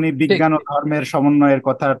 যেমন উনি ঠিক বিজ্ঞান ও ঠিক। ধর্মের সমন্বয়ের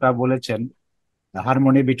কথাটা বলেছেন,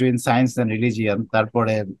 harmony between science and religion.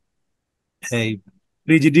 তারপরে এই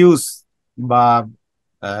প্রিজিডিউস বা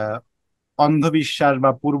আহ, অন্ধবিশ্বাস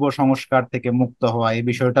বা পূর্ব সংস্কার থেকে মুক্ত হওয়া, এই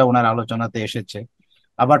বিষয়টা ওনার আলোচনাতে এসেছে।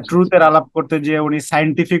 আবার ট্রুথের আলাপ করতে যে উনি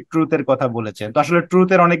সায়েন্টিফিক ট্রুথের কথা বলেছেন। তো আসলে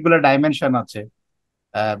ট্রুথের অনেকগুলো ডাইমেনশন আছে।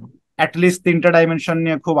 অ্যাটলিস্ট তিনটা ডাইমেনশন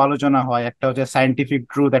নিয়ে খুব আলোচনা হয়, একটা হচ্ছে সায়েন্টিফিক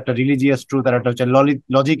ট্রুথ, একটা রিলিজিয়াস ট্রুথ, আর একটা হচ্ছে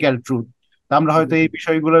লজিক্যাল ট্রুথ। তো আমরা হয়তো এই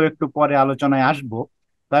বিষয়গুলো একটু পরে আলোচনায় আসবো।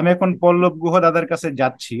 তো আমি এখন পল্লব গুহ দাদার কাছে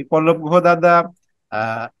যাচ্ছি। পল্লব গুহ দাদা,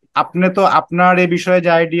 আহ আপনি তো আপনার এই বিষয়ে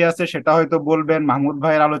যে আইডিয়া আছে সেটা হয়তো বলবেন, মাহমুদ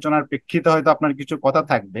ভাইয়ের আলোচনার প্রেক্ষিতে হয়তো আপনার কিছু কথা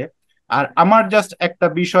থাকবে। আর আমার জাস্ট একটা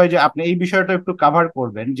বিষয় যে আপনি এই বিষয়টা একটু কাভার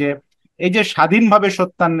করবেন, যে এই যে স্বাধীনভাবে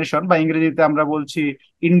সত্যান্বেষণ, বা ইংরেজিতে আমরা বলছি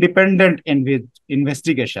ইন্ডিপেন্ডেন্ট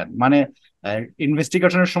ইনভেস্টিগেশন, মানে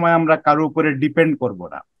ইনভেস্টিগেশনের সময় আমরা কারো উপরে ডিপেন্ড করব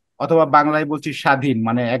না, অথবা বাংলায় বলছি স্বাধীন,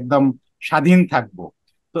 মানে একদম স্বাধীন থাকবো।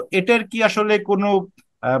 তো এটার কি আসলে কোনো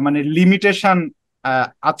মানে লিমিটেশন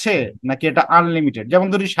আছে, নাকি এটা আনলিমিটেড? যেমন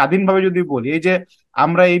ধরি স্বাধীনভাবে যদি বলি, এই যে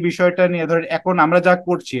আমরা এই বিষয়টা নিয়ে ধরি এখন আমরা যা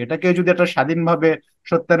করছি এটাকে যদি একটা স্বাধীনভাবে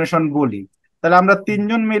সত্যান্বেষণ বলি, তাহলে আমরা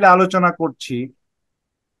তিনজন মিলে আলোচনা করছি।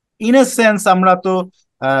 ইন এ সেন্স আমরা তো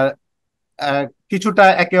আহ, আহ, কিছুটা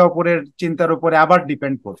একে অপরের চিন্তার উপরে আবার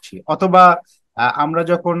ডিপেন্ড করছি। অথবা আমরা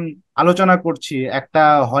যখন আলোচনা করছি একটা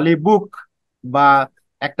হলি বুক বা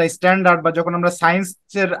একটা স্ট্যান্ডার্ড, বা যখন আমরা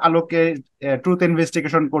সায়েন্সের আলোকে ট্রুথ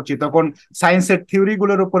ইনভেস্টিগেশন করছি, তখন সায়েন্সের থিওরি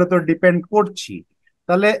গুলোর উপরে তো ডিপেন্ড করছি।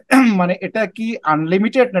 তাহলে মানে এটা কি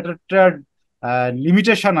আনলিমিটেড, না এটা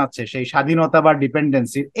লিমিটেশন আছে সেই স্বাধীনতা বা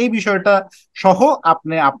ডিপেন্ডেন্সির? এই বিষয়টা সহ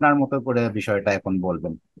আপনি আপনার মতো করে বিষয়টা এখন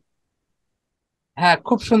বলবেন। হ্যাঁ,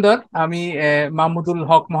 খুব সুন্দর। আমি মাহমুদুল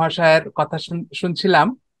হক মহাশয়ের কথা শুনছিলাম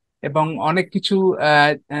এবং অনেক কিছু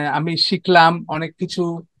আমি শিখলাম, অনেক কিছু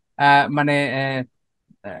মানে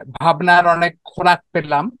ভাবনার অনেক খোরাক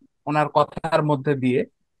পেলাম ওনার কথার মধ্যে দিয়ে।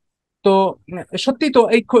 তো সত্যি তো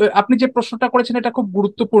আপনি যে প্রশ্নটা করেছেন এটা খুব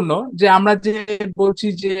গুরুত্বপূর্ণ, যে আমরা যে বলছি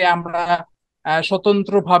যে আমরা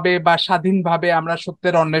স্বতন্ত্রভাবে বা স্বাধীনভাবে আমরা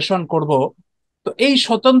সত্যের অন্বেষণ করব। তো এই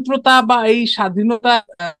স্বতন্ত্রতা বা এই স্বাধীনতা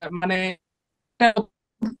মানে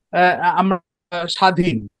আমরা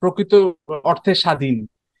স্বাধীন, প্রকৃত অর্থে স্বাধীন,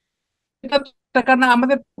 এটা তো একটা, কারণ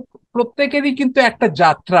আমাদের প্রত্যেকেরই কিন্তু একটা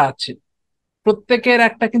যাত্রা আছে, প্রত্যেকের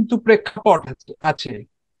একটা কিন্তু প্রেক্ষাপট আছে,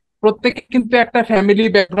 প্রত্যেকের কিন্তু একটা ফ্যামিলি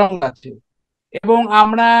ব্যাকগ্রাউন্ড আছে। এবং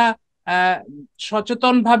আমরা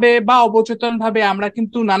সচেতন ভাবে বা অবচেতন ভাবে আমরা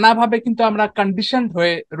কিন্তু নানাভাবে কিন্তু আমরা কন্ডিশন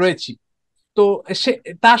হয়ে রয়েছি। তো সে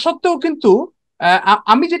তা সত্ত্বেও কিন্তু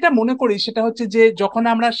আমি যেটা মনে করি সেটা হচ্ছে যে যখন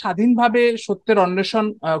আমরা স্বাধীনভাবে সত্যের অন্বেষণ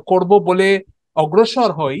করব বলে অগ্রসর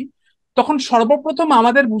হই, তখন সর্বপ্রথম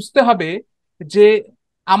আমাদের বুঝতে হবে যে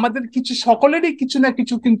আমাদের কিছু, সকলেরই কিছু না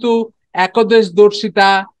কিছু কিন্তু একদেশদর্শিতা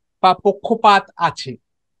বা পক্ষপাত আছে,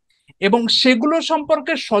 এবং সেগুলো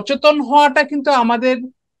সম্পর্কে সচেতন হওয়াটা কিন্তু আমাদের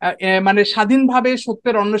মানে স্বাধীনভাবে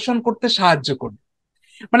সত্যের অন্বেষণ করতে সাহায্য করে।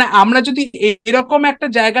 মানে আমরা যদি এরকম একটা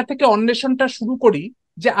জায়গা থেকে অন্বেষণটা শুরু করি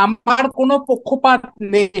যে আমার কোনো পক্ষপাত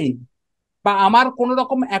নেই বা আমার কোনো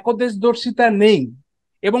রকম একদেশদর্শিতা নেই,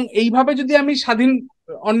 এবং এইভাবে যদি আমি স্বাধীন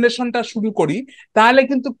অন্বেষণটা শুরু করি, তাহলে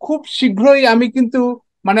কিন্তু খুব শীঘ্রই আমি কিন্তু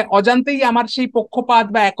মানে অজান্তেই আমার সেই পক্ষপাত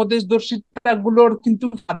বা একদেশদর্শিতা গুলোর কিন্তু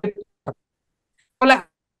ফলে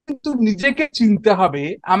কিন্তু নিজেকে চিনতে হবে,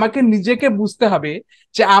 আমাকে নিজেকে বুঝতে হবে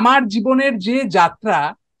যে আমার জীবনের যে যাত্রা,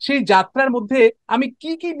 সেই যাত্রার মধ্যে আমি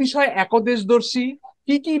কি কি বিষয় একদেশদর্শী,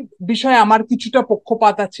 কি কি বিষয় আমার কিছুটা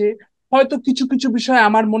পক্ষপাত আছে, হয়তো কিছু কিছু বিষয়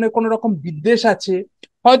আমার মনে কোনো রকম বিদ্বেষ আছে,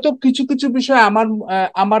 হয়তো কিছু কিছু বিষয়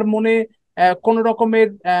আমার মনে কোন রকমের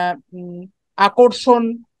আকর্ষণ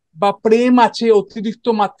বা প্রেম আছে অতিরিক্ত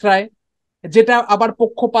মাত্রায়, যেটা আবার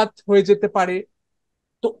পক্ষপাত হয়ে যেতে পারে।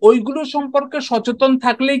 তো ওইগুলো সম্পর্কে সচেতন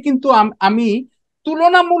থাকলেই কিন্তু আমি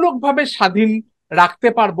তুলনামূলকভাবে স্বাধীন রাখতে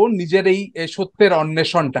পারবো নিজের এই সত্যের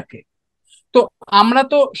অন্বেষণটাকে। তো আমরা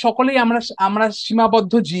তো সকলেই আমরা আমরা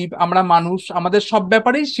সীমাবদ্ধ জীব, আমরা মানুষ, আমাদের সব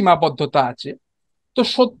ব্যাপারেই সীমাবদ্ধতা আছে। তো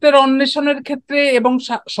সত্যের অন্বেষণের ক্ষেত্রে এবং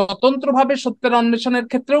স্বতন্ত্রভাবে সত্যের অন্বেষণের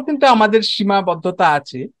ক্ষেত্রেও কিন্তু আমাদের সীমাবদ্ধতা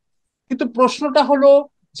আছে। কিন্তু প্রশ্নটা হলো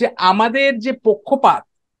যে আমাদের যে পক্ষপাত,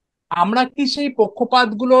 আমরা কি সেই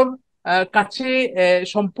পক্ষপাতগুলোর কাছে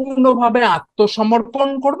সম্পূর্ণভাবে আত্মসমর্পণ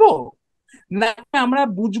করব, নাকি আমরা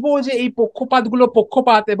বুঝবো যে এই পক্ষপাতগুলো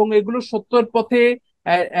পক্ষপাত এবং এগুলো সত্যের পথে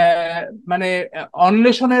আহ, আহ, মানে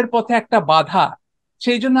অন্বেষণের পথে একটা বাধা।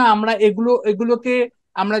 সেই জন্য আমরা এগুলোকে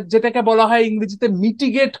আমরা যেটাকে বলা হয় ইংরেজিতে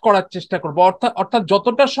মিটিগেট করার চেষ্টা করব, অর্থাৎ অর্থাৎ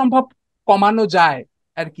যতটা সম্ভব কমানো যায়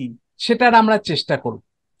আর কি, সেটার আমরা চেষ্টা করব।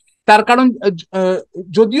 তার কারণ আহ,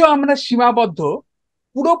 যদিও আমরা সীমাবদ্ধ,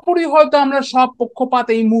 পুরোপুরি হয়তো আমরা সব পক্ষপাত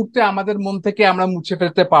এই মুহূর্তে আমাদের মন থেকে আমরা মুছে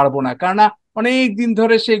ফেলতে পারবো না, কারণ অনেক দিন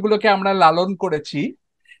ধরে সেগুলোকে আমরা লালন করেছি।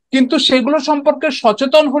 কিন্তু সেগুলো সম্পর্কে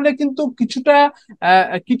সচেতন হলে কিন্তু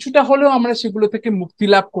কিছুটা হলেও আমরা সেগুলো থেকে মুক্তি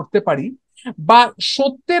লাভ করতে পারি, বা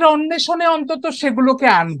সত্যের অন্বেষণে অন্তত সেগুলোকে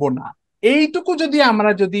আনবো না। এইটুকু যদি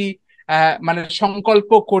আমরা মানে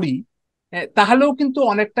সংকল্প করি, তাহলেও কিন্তু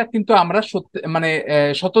অনেকটা কিন্তু আমরা সত্য মানে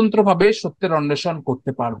স্বতন্ত্রভাবে সত্যের অন্বেষণ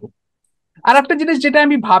করতে পারবো। আর একটা জিনিস যেটা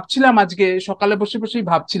আমি ভাবছিলাম, আজকে সকালে বসে বসেই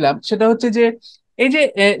ভাবছিলাম, সেটা হচ্ছে যে এই যে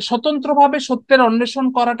স্বতন্ত্রভাবে সত্যের অন্বেষণ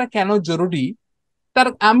করাটা কেন জরুরি। তার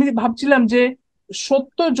আমি ভাবছিলাম যে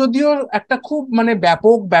সত্য যদিও একটা খুব মানে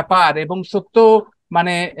ব্যাপক ব্যাপার, এবং সত্য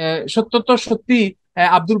মানে সত্য তো সত্যি,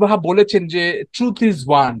 আব্দুল বাহা বলেছেন যে ট্রুথ ইজ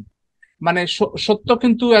ওয়ান, মানে সত্য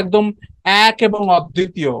কিন্তু একদম এক এবং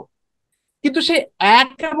অদ্বিতীয়। কিন্তু সেই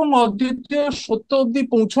এক এবং অদ্বিতীয় সত্য অব্দি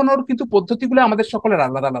পৌঁছানোর কিন্তু পদ্ধতিগুলো আমাদের সকলের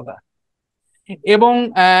আলাদা আলাদা। এবং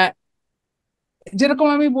যেরকম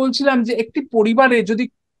আমি বলছিলাম যে একটি পরিবারে যদি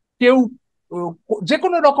কেউ আহ, যে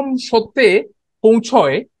কোনো রকম সত্যে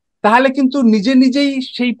পৌঁছয়, তাহলে কিন্তু নিজে নিজেই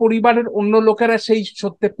সেই পরিবারের অন্য লোকেরা সেই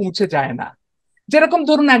সত্যে পৌঁছে যায় না। যেরকম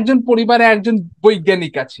ধরুন একজন পরিবারে একজন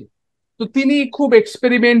বৈজ্ঞানিক আছে, তো তিনি খুব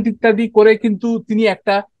এক্সপেরিমেন্ট ইত্যাদি করে কিন্তু তিনি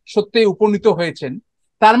একটা সত্যে উপনীত হয়েছেন।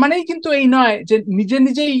 তার মানেই কিন্তু এই নয় যে নিজে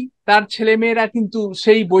নিজেই তার ছেলেমেয়েরা কিন্তু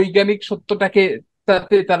সেই বৈজ্ঞানিক সত্যটাকে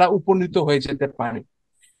তাতে তারা উপনীত হয়ে যেতে পারে।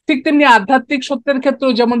 ঠিক তেমনি আধ্যাত্মিক সত্যের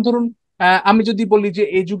ক্ষেত্রেও যেমন ধরুন আমি যদি বলি যে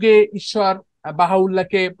এই যুগে ঈশ্বর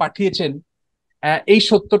বাহাউল্লাহকে পাঠিয়েছেন, এই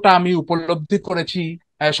সত্যটা আমি উপলব্ধি করেছি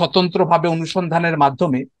স্বতন্ত্রভাবে অনুসন্ধানের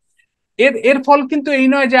মাধ্যমে। এর এর ফল কিন্তু এই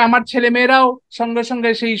নয় যে আমার ছেলেমেয়েরাও সঙ্গে সঙ্গে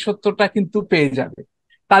সেই সত্যটা কিন্তু পেয়ে যাবে।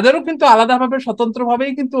 তাদেরও কিন্তু আলাদাভাবে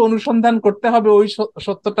স্বতন্ত্রভাবেই কিন্তু অনুসন্ধান করতে হবে ওই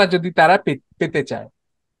সত্যটা, যদি তারা পেতে চায়।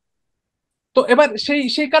 তো এবার সেই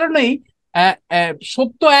সেই কারণেই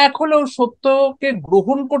সত্য এক হলেও সত্যকে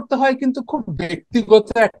গ্রহণ করতে হয় কিন্তু খুব ব্যক্তিগত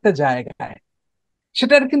একটা জায়গায়।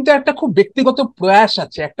 সেটার কিন্তু একটা খুব ব্যক্তিগত প্রয়াস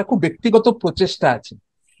আছে, একটা খুব ব্যক্তিগত প্রচেষ্টা আছে,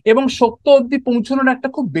 এবং সত্য অব্দি পৌঁছানোর একটা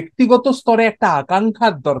খুব ব্যক্তিগত স্তরে একটা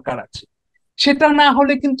আকাঙ্ক্ষার দরকার আছে। সেটা না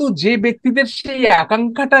হলে কিন্তু যে ব্যক্তিদের সেই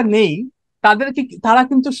আকাঙ্ক্ষাটা নেই, তারা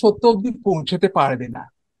কিন্তু সত্য অব্দি পৌঁছতে পারবে না।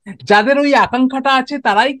 যাদের ওই আকাঙ্ক্ষাটা আছে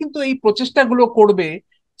তারাই কিন্তু এই প্রচেষ্টাগুলো করবে,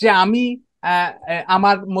 যে আমি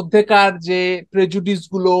আমার মধ্যেকার যে প্রেজুডিস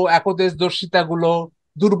গুলো, একদেশদর্শিতা গুলো,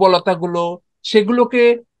 দুর্বলতা গুলো, সেগুলোকে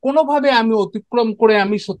কোনোভাবে আমি অতিক্রম করে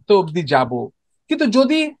আমি সত্য অবধি যাব। কিন্তু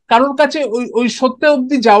যদি কারোর কাছে ওই ওই সত্য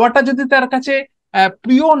অবধি যাওয়াটা যদি তার কাছে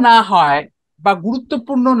প্রিয় না হয়, বা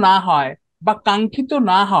গুরুত্বপূর্ণ না হয়, বা কাঙ্ক্ষিত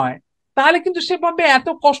না হয়, তাহলে কিন্তু সেভাবে এত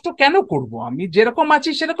কষ্ট কেন করব, আমি যেরকম আছি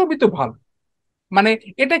সেরকমই তো ভালো। মানে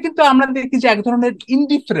এটা কিন্তু আমরা দেখি যে এক ধরনের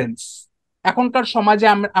ইনডিফারেন্স এখনকার সমাজে,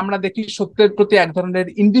 আমরা দেখি সত্যের প্রতি এক ধরনের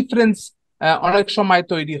ইনডিফারেন্স অনেক সময়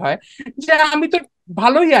তৈরি হয়, যে আমি তো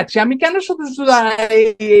ভালোই আছি, আমি কেন শুধু শুধু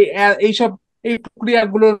এইসব এই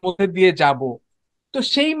প্রক্রিয়াগুলোর মধ্যে দিয়ে যাব। তো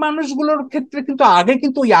সেই মানুষগুলোর ক্ষেত্রে কিন্তু আগে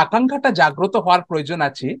কিন্তু ওই আকাঙ্ক্ষাটা জাগ্রত হওয়ার প্রয়োজন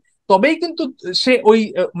আছে। তবেই কিন্তু সে ওই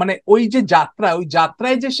মানে ওই যে যাত্রা, ওই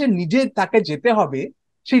যাত্রায় যে সে নিজে তাকে যেতে হবে,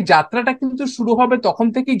 সেই যাত্রাটা কিন্তু শুরু হবে তখন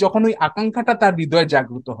থেকেই যখন ওই আকাঙ্ক্ষাটা তার হৃদয়ে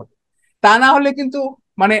জাগ্রত হবে। তা না হলে কিন্তু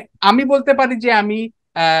মানে আমি বলতে পারি যে আমি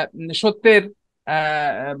সত্যের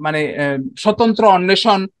মানে স্বতন্ত্র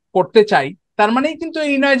অন্বেষণ করতে চাই, তার মানেই কিন্তু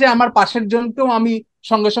এই নয় যে আমার পাশের জনকেও আমি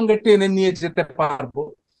সঙ্গে সঙ্গে টেনে নিয়ে যেতে পারবো।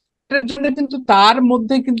 এটার জন্য কিন্তু তার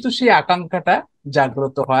মধ্যে কিন্তু সেই আকাঙ্ক্ষাটা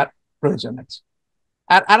জাগ্রত হওয়ার প্রয়োজন আছে।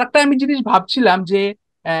 আর আরেকটা আমি জিনিস ভাবছিলাম যে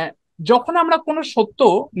আহ, যখন আমরা কোনো সত্য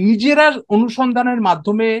নিজেরা অনুসন্ধানের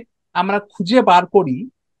মাধ্যমে আমরা খুঁজে বার করি,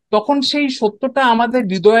 তখন সেই সত্যটা আমাদের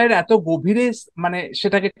হৃদয়ের এত গভীরে মানে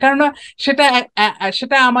সেটাকে, কেননা সেটা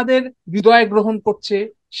সেটা আমাদের হৃদয়ে গ্রহণ করছে,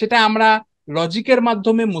 সেটা আমরা লজিকের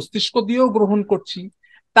মাধ্যমে মস্তিষ্ক দিয়েও গ্রহণ করছি।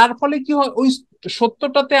 তার ফলে কি হয়, ওই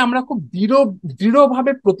সত্যটাতে আমরা খুব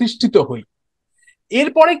দৃঢ়ভাবে প্রতিষ্ঠিত হই।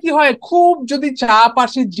 এরপরে কি হয়, খুব যদি চাপ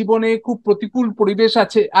আসে জীবনে, খুব প্রতিকূল পরিবেশ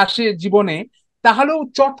আসে জীবনে, তাহলেও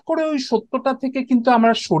চট করে ওই সত্যটা থেকে কিন্তু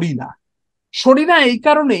আমরা সরি না এই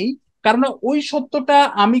কারণেই, কারণ ওই সত্যটা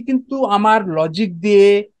আমি কিন্তু আমার লজিক দিয়ে,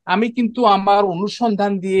 আমি কিন্তু আমার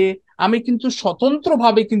অনুসন্ধান দিয়ে, আমি কিন্তু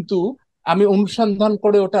স্বতন্ত্রভাবে কিন্তু আমি অনুসন্ধান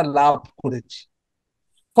করে ওটা লাভ করেছি।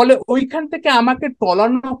 ফলে ওইখান থেকে আমাকে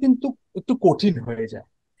টলানো কিন্তু একটু কঠিন হয়ে যায়।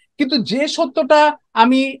 কিন্তু যে সত্যটা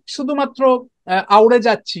আমি শুধুমাত্র আওড়ে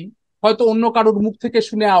যাচ্ছি, হয়তো অন্য কারোর মুখ থেকে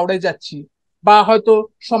শুনে আওড়ে যাচ্ছি, বা হয়তো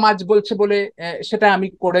সমাজ বলছে বলে সেটা আমি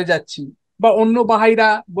করে যাচ্ছি, বা অন্য বাহাইরা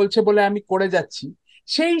বলছে বলে আমি করে যাচ্ছি,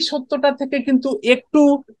 সেই সত্যটা থেকে কিন্তু একটু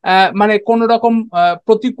মানে কোন রকম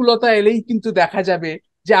প্রতিকূলতা এলেই কিন্তু দেখা যাবে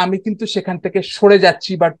যে আমি কিন্তু সেখান থেকে সরে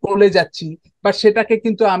যাচ্ছি বা টলে যাচ্ছি, বা সেটাকে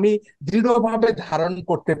কিন্তু আমি দৃঢ়ভাবে ধারণ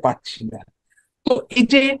করতে পারছি না। তো এই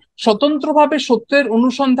যে স্বতন্ত্রভাবে সত্যের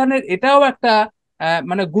অনুসন্ধানের এটাও একটা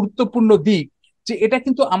মানে গুরুত্বপূর্ণ দিক, যে এটা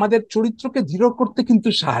কিন্তু আমাদের চরিত্রকে দৃঢ় করতে কিন্তু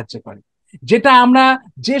সাহায্য করে। যেটা আমরা,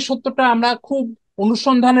 যে সত্যটা আমরা খুব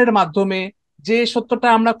অনুসন্ধানের মাধ্যমে, যে সত্যটা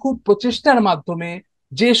আমরা খুব প্রচেষ্টার মাধ্যমে,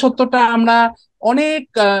 যে সত্যটা আমরা অনেক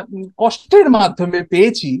কষ্টের মাধ্যমে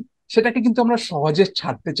পেয়েছি, সেটাকে কিন্তু আমরা সহজে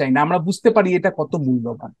ছাড়তে চাই না। আমরা বুঝতে পারি এটা কত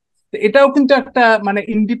মূল্যবান। তো এটাও কিন্তু একটা মানে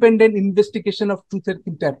ইন্ডিপেন্ডেন্ট ইনভেস্টিগেশন অফ ট্রুথের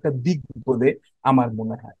কিন্তু একটা দিক বলে আমার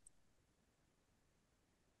মনে হয়।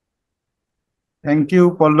 থ্যাংক ইউ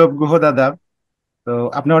পল্লব গুহ দাদা। তো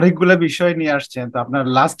আপনি অনেকগুলো বিষয় নিয়ে আসছেন, তো আপনার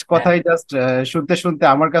লাস্ট হ্যাঁ, কথাই জাস্ট শুনতে শুনতে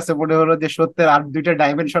আমার কাছে মনে হলো যে সত্যের আর দুইটা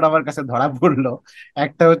ডাইমেনশন আমার কাছে ধরা পড়লো।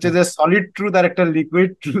 একটা হচ্ছে যে সলিড ট্রুথ আর একটা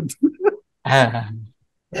লিকুইড ট্রুথ। হ্যাঁ, হ্যাঁ,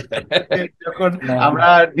 যখন না, আমরা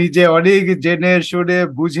নিজে অনেক জেনে শুনে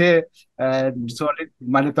বুঝে সলিড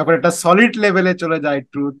মানে তখন একটা সলিড লেভেলে চলে যায়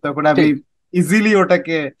ট্রুথ, তখন আমি ঠিক। ইজিলি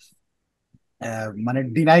ওটাকে মানে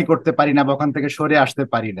ডিনাই করতে পারি না বা ওখান থেকে সরে আসতে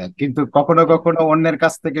পারি না, কিন্তু কখনো কখনো অন্যের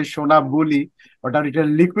কাছ থেকে শোনা বলি ওটা একটা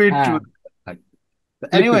লিকুইড হ্যাঁ, ট্রুথ থাকে।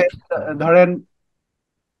 Anyway, liquid. ধরেন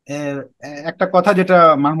একটা কথা যেটা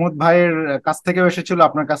মাহমুদ ভাইয়ের কাছ থেকেও এসেছিল,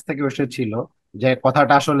 আপনার কাছ থেকেও এসেছিল, যে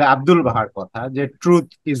কথাটা আসলে আব্দুল বাহার কথা, যে ট্রুথ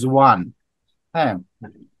ইজ ওয়ান। হ্যাঁ।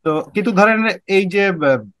 তো কিন্তু ধরেন এই যে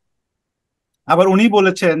আবার উনি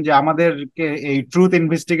বলেছেন যে আমাদেরকে এই ট্রুথ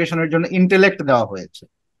ইনভেস্টিগেশনের জন্য ইন্টেলেক্ট দেওয়া হয়েছে।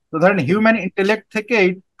 তো ধরেন হিউম্যান ইন্টেলেক্ট থেকে এই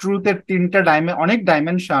ট্রুথের তিনটা অনেক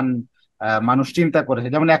ডাইমেনশন মানুষ চিন্তা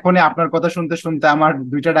করেছে। যেমন এখন আপনার কথা শুনতে শুনতে আমার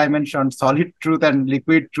দুইটা dimension solid truth and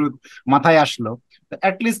liquid truth মাথায় আসলো।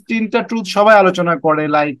 অ্যাটলিস্ট তিনটা ট্রুথ সবাই আলোচনা করে,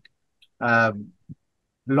 like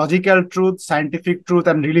logical truth, scientific truth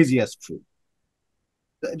and religious truth.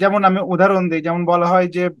 যেমন আমি উদাহরণ দিই, যেমন বলা হয়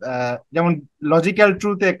যে যেমন লজিক্যাল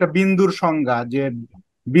ট্রুথে একটা বিন্দুর সংজ্ঞা, যে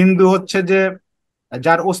বিন্দু হচ্ছে যে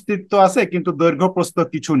যার অস্তিত্ব আছে কিন্তু দৈর্ঘ্য প্রস্থ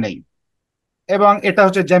কিছু নেই। এবং এটা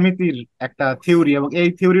হচ্ছে জ্যামিতির একটা থিওরি, এবং এই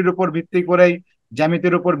থিওরির উপর ভিত্তি করেই,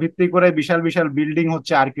 জ্যামিতির উপর ভিত্তি করে বিশাল বিশাল বিল্ডিং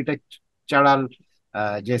হচ্ছে, আর্কিটেকচারাল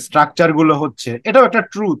যে স্ট্রাকচার গুলো হচ্ছে, এটাও একটা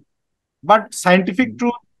ট্রুথ। বাট সায়েন্টিফিক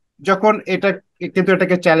ট্রুথ যখন এটা, কিন্তু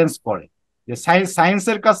এটাকে চ্যালেঞ্জ করে, যে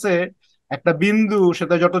সায়েন্সের কাছে একটা বিন্দু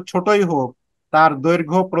সেটা যত ছোটই হোক, তার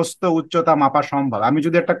দৈর্ঘ্য প্রস্থ উচ্চতা মাপা সম্ভব। আমি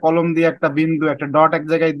যদি একটা কলম দিয়ে একটা বিন্দু একটা ডট এক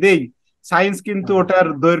জায়গায় দেই, সায়েন্স কিন্তু ওটার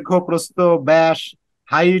দৈর্ঘ্য প্রস্থ ব্যাস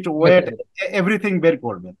হাইট বের ওয়েট করে। এভরিথিং বের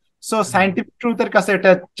করবে। সো হুম, সায়েন্টিফিক ট্রুথের কাছে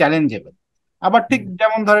এটা চ্যালেঞ্জেবল। আবার ঠিক হুম,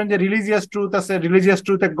 যেমন ধরেন যে রিলিজিয়াস ট্রুথ আছে, রিলিজিয়াস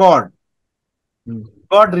ট্রুথে গড, হুম,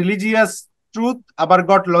 গড রিলিজিয়াস ট্রুথ, আবার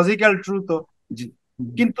গড লজিক্যাল ট্রুথও।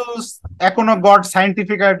 হুম, কিন্তু এখনো গড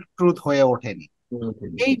সায়েন্টিফিক ট্রুথ হয়ে ওঠেনি।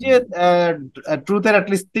 এই যে ট্রুথের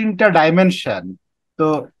অ্যাটলিস্ট তিনটা ডাইমেনশন, তো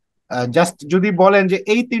জাস্ট যদি বলেন যে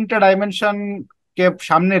এই তিনটা ডাইমেনশন কে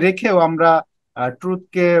সামনে রেখেও আমরা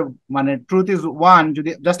ট্রুথকে, মানে ট্রুথ ইজ ওয়ান, যদি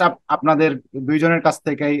জাস্ট আপনাদের দুইজনের কাছ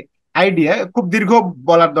থেকে আইডিয়া, খুব দীর্ঘ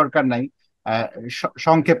বলার দরকার নাই, আহ,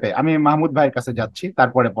 সংক্ষেপে আমি মাহমুদ ভাইয়ের কাছে যাচ্ছি,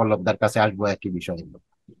 তারপরে পল্লবদার কাছে আসবো একই বিষয়।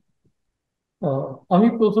 আহ, আমি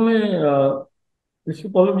প্রথমে ঋষি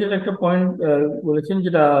পল্লব যেটা একটা পয়েন্ট বলেছেন,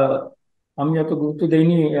 যেটা আমি এত গুরুত্ব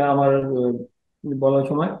দেইনি আমার বলার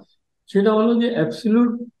সময়, সেটা হলো যে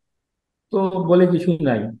অ্যাবসলিউট তো বলে কিছু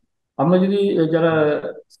নাই। আমরা যদি যারা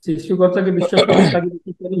সৃষ্টিকর্তাকে বিশ্বাস করি তাকে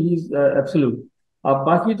বিশ্বাস করি হি ইজ অ্যাবসলিউট। আর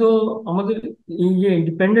বাকি তো আমাদের এই যে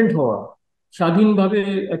ইন্ডিপেন্ডেন্ট হওয়া, স্বাধীনভাবে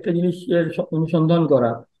একটা জিনিসের অনুসন্ধান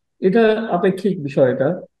করা, এটা আপেক্ষিক বিষয়। এটা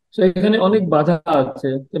তো এখানে অনেক বাধা আছে।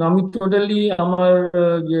 কারণ আমি টোটালি আমার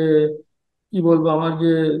যে কি বলবো, আমার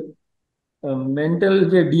যে মেন্টাল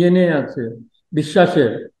যে ডিএনএ আছে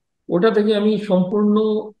বিশ্বাসের, ওটা থেকে আমি সম্পূর্ণ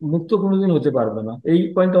মুক্ত কোনোদিন হতে পারবে না। এই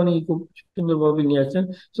পয়েন্টটা উনি খুব সুন্দরভাবে নিয়ে আসছেন।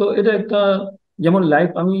 তো এটা একটা, যেমন লাইফ,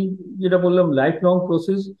 আমি যেটা বললাম লাইফ লং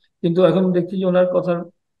প্রসেস, কিন্তু এখন দেখছি যে ওনার কথার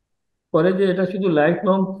পরে যে এটা শুধু লাইফ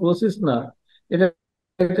লং প্রসেস না, এটা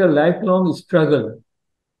একটা লাইফ লং স্ট্রাগল।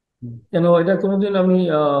 কেন এটা কোনোদিন আমি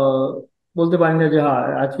বলতে পারি না যে হ্যাঁ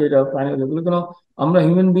আজকে এটা ফাইনাল হয়ে গেলো। কেন আমরা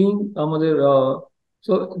হিউম্যান বিইং, আমাদের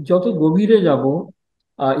so যত গভীরে যাব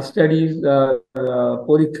স্টাডিজ,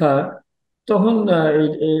 পরীক্ষা, তখন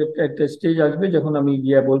এই একটা স্টেজ আসবে যখন আমি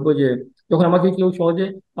গিয়ে বলবো যে, যখন আমাকে কেউ সহজে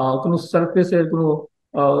কোনো সারফেসের কোনো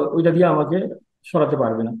ওইটা দিয়ে আমাকে সরাতে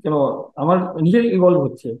পারবে না। কেন আমার নিজের ইভলভ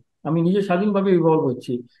হচ্ছে, আমি নিজে স্বাধীনভাবে ইভলভ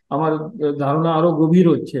হচ্ছি, আমার ধারণা আরো গভীর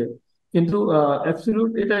হচ্ছে। কিন্তু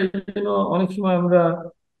অ্যাবসলিউট এটা যেন অনেক সময় আমরা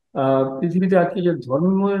পৃথিবীতে আজকে যে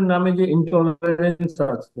ধর্মের নামে যে ইনটলারেন্স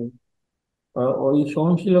আছে, ওই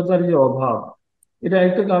সহনশীলতার যে অভাব, এটা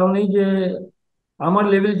একটা কারণেই যে আমার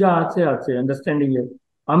লেভেল যা আছে আছে আন্ডারস্ট্যান্ডিং এর,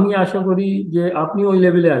 আমি আশা করি যে আপনি ওই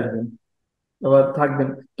লেভেলে আসবেন আবার থাকবেন,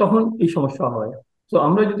 তখন এই সমস্যা হয়। তো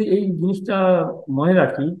আমরা যদি এই জিনিসটা মনে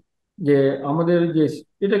রাখি যে আমাদের যে,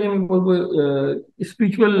 এটাকে আমি বলবো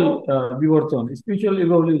স্পিরিচুয়াল বিবর্তন, স্পিরিচুয়াল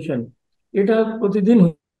ইভলিউশন, এটা প্রতিদিন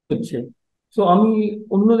হচ্ছে। তো আমি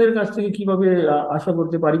অন্যদের কাছ থেকে কিভাবে আশা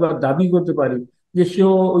করতে পারি বা দাবি করতে পারি যে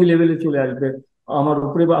সেও ওই লেভেলে চলে আসবে, আমার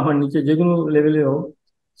উপরে বা আমার নিচে যে কোনো লেভেলে হোক।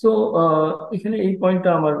 তো এখানে এই পয়েন্টটা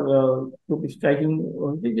আমার খুব স্ট্রাইকিং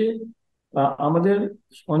হচ্ছে যে আমাদের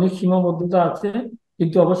অনেক সীমাবদ্ধতা আছে,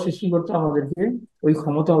 কিন্তু আবার সৃষ্টিকর্তা আমাদেরকে ওই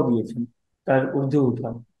ক্ষমতাও দিয়েছেন তার ঊর্ধ্বে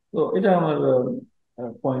ওঠার। তো এটা আমার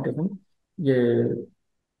পয়েন্ট এখন, যে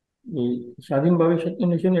এই স্বাধীনভাবে স্বাধীন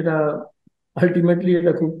নেশন, এটা আলটিমেটলি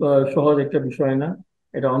এটা খুব সহজ একটা বিষয় না,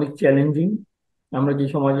 এটা অনেক চ্যালেঞ্জিং। আমরা যে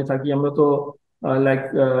সমাজে থাকি, আমরা তো লাইক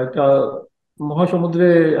একটা মহাসমুদ্রে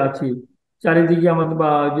আছি, চারিদিকে আমাদের,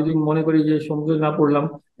 বা যদি মনে করি যে সমুদ্রে না পড়লাম,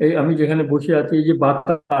 এই আমি যেখানে বসে আছি, এই যে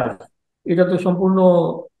বাতাস, এটা তো সম্পূর্ণ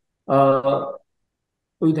আহ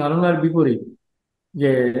ওই ধারণার বিপরীত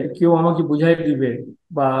যে কেউ আমাকে বুঝাই দিবে,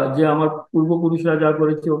 বা যে আমার পূর্বপুরুষরা যা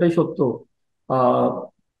করেছে ওটাই সত্য। আহ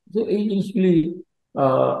তো এই জিনিসগুলি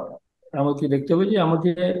আহ আমাকে দেখতে হবে যে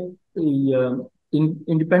আমাকে এই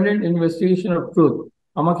ইন্ডিপেন্ডেন্ট ইনভেস্টিগেশন অফ ট্রুথ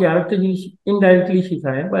আমাকে আরেকটা জিনিস ইনডাইরেক্টলি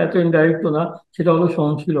শিখায়, বা এত ইনডাইরেক্ট না, সেটা হলো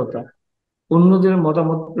সহনশীলতা, অন্যদের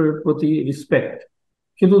মতামতের প্রতি রেসপেক্ট।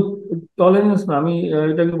 শুধু টলারেন্স না, আমি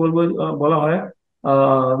এটাকে বলবো, বলা হয়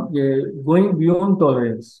যে গোয়িং বিয়ন্ড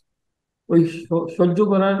টলারেন্স, ওই সহ্য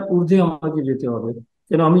করার ঊর্ধ্বে আমাকে যেতে হবে।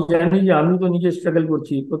 কেন আমি জানি যে আমি তো নিজে স্ট্রাগল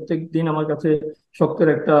করছি, প্রত্যেক দিন আমার কাছে শক্তের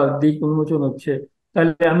একটা দিক উন্মোচন হচ্ছে,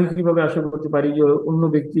 তাহলে আমি কিভাবে আশা করতে পারি যে অন্য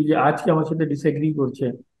ব্যক্তি যে আজকে আমার সাথে ডিসএগ্রি করছে,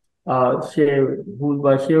 সে ভুল,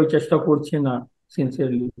 বা সেও চেষ্টা করছে না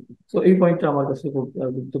সিনসিয়ারলি। তো এই পয়েন্টটা আমার কাছে খুব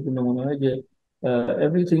গুরুত্বপূর্ণ মনে হয়, যে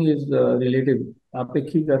এভরিথিং ইজ রিলেটিভ,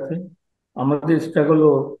 আপেক্ষিক আছে। আমাদের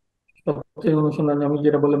স্ট্রাগলও, সত্যের অনুসন্ধানে, আমি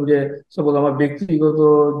যেটা বললাম যে সপোজ আমার ব্যক্তিগত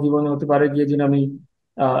জীবনে হতে পারে, যেদিন আমি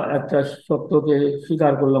একটা সত্যকে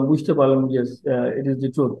স্বীকার করলাম, বুঝতে পারলাম যে ইট ইজ দি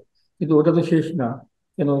ট্রুথ, কিন্তু ওটা তো শেষ না।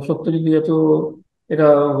 কেন সত্য যদি এত, এটা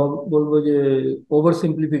বলবো যে ওভার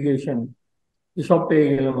সিম্পলিফিকেশন, সব পেয়ে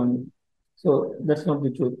গেলাম আমি, so that's not the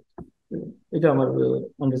truth. এটা আমার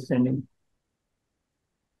আন্ডারস্ট্যান্ডিং।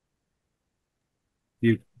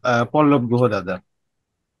 জি, পল্লব গুহ দাদা।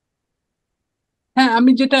 হ্যাঁ,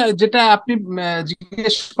 আমি যেটা যেটা আপনি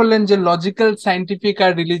জিজ্ঞেস করলেন যে লজিক্যাল, সায়েন্টিফিক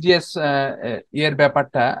আর রিলিজিয়াস ইয়ের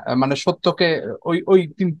ব্যাপারটা, মানে সত্যকে ওই ওই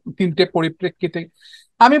তিনটে পরিপ্রেক্ষিতে,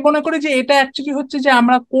 আমি মনে করি যে এটা অ্যাকচুয়ালি হচ্ছে যে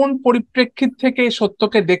আমরা কোন পরিপ্রেক্ষিত থেকে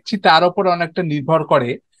সত্যকে দেখছি তার উপর অনেকটা নির্ভর করে।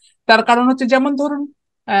 তার কারণ হচ্ছে, যেমন ধরুন,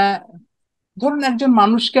 আহ ধরুন একজন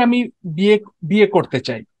মানুষকে আমি বিয়ে বিয়ে করতে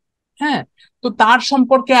চাই। হ্যাঁ, তো তার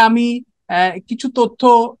সম্পর্কে আমি কিছু তথ্য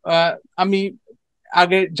আহ, আমি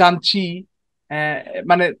আগে জানছি, আহ,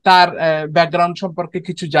 মানে তার ব্যাকগ্রাউন্ড সম্পর্কে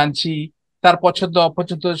কিছু জানছি, তার পছন্দ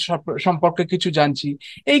অপছন্দ সম্পর্কে কিছু জানছি।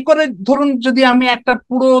 এই করে ধরুন যদি আমি একটা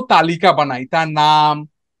পুরো তালিকা বানাই, তার নাম,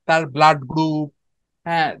 তার ব্লাড গ্রুপ,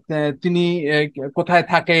 হ্যাঁ, তিনি কোথায়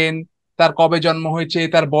থাকেন, তার কবে জন্ম হয়েছে,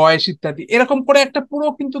 তার বয়স ইত্যাদি, এরকম করে একটা পুরো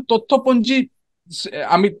কিন্তু তথ্যপঞ্জি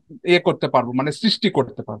আমি করতে পারবো, মানে সৃষ্টি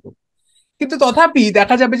করতে পারবো। কিন্তু তথাপি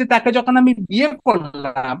দেখা যাবে যে তাকে যখন আমি বিয়ে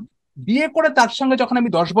করলাম, বিয়ে করে তার সঙ্গে যখন আমি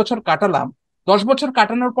 10 বছর কাটালাম, 10 বছর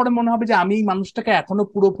কাটানোর পরে মনে হবে যে আমি এই মানুষটাকে এখনো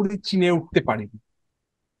পুরোপুরি চিনে উঠতে পারিনি।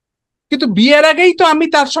 কিন্তু বিয়ের আগেই তো আমি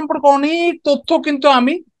তার সম্পর্কে অনেক তথ্য কিন্তু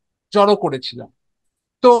আমি জড়ো করেছিলাম।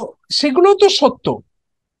 তো সেগুলো তো সত্য,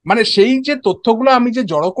 মানে সেই যে তথ্যগুলো আমি যে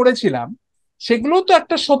জড়ো করেছিলাম, সেগুলো তো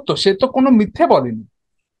একটা সত্য, সে তো কোনো মিথ্যে বলেনি।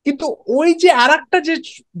 কিন্তু ওই যে আরেকটা যে,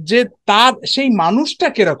 যে তার সেই মানুষটা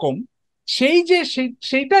কিরকম, সেই যে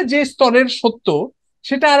সেইটা যে স্তরের সত্য,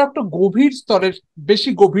 সেটা আর একটা গভীর স্তরের,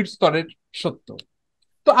 বেশি গভীর স্তরের সত্য।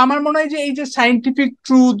 তো আমার মনে হয় যে এই যে সায়েন্টিফিক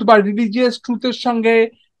ট্রুথ বা রিলিজিয়াস ট্রুথের সঙ্গে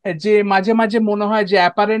যে মাঝে মাঝে মনে হয় যে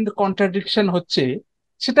অ্যাপারেন্ট কন্ট্রাডিকশন হচ্ছে,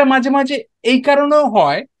 সেটা মাঝে মাঝে এই কারণেও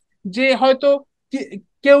হয় যে হয়তো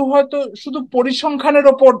কেউ হয়তো শুধু পরিসংখ্যানের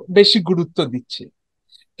ওপর বেশি গুরুত্ব দিচ্ছে,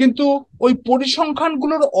 কিন্তু ওই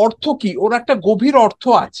পরিসংখ্যানগুলোর অর্থ কি, ওর একটা গভীর অর্থ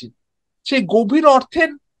আছে। সেই গভীর অর্থের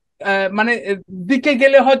মানে দিকে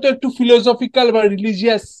গেলে হয়তো একটু ফিলোসফিক্যাল বা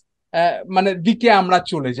রিলিজিয়াস মানে দিকে আমরা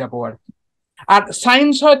চলে যাব আর কি। আর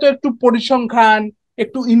সায়েন্স হয়তো একটু পরিসংখ্যান,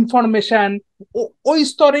 একটু ইনফরমেশন, ওই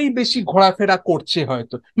স্তরেই বেশি ঘোরাফেরা করছে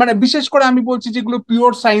হয়তো, মানে বিশেষ করে আমি বলছি যেগুলো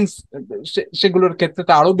পিওর সায়েন্স, সেগুলোর ক্ষেত্রে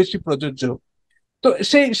তো আরো বেশি প্রযোজ্য। তো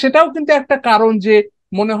সেটাও কিন্তু একটা কারণ যে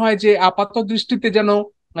মনে হয় যে আপাত দৃষ্টিতে যেন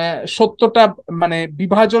সত্যটা মানে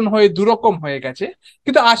বিভাজন হয়ে দুরকম হয়ে গেছে,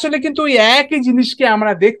 কিন্তু আসলে কিন্তু ওই একই জিনিসকে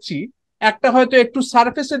আমরা দেখছি, একটা হয়তো একটু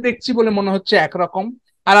সারফেসে দেখছি বলে মনে হচ্ছে একরকম,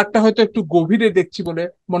 আর একটা হয়তো একটু গভীরে দেখছি বলে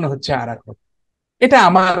মনে হচ্ছে আর এক রকম। এটা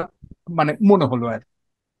আমার মানে মনে হলো আর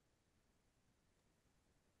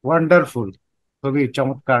ওয়ান্ডারফুল, খুবই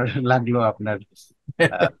চমৎকার লাগলো আপনার কি।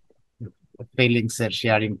 ফিলিংস এর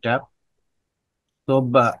শেয়ারিংটা। তো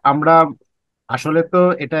আমরা আসলে তো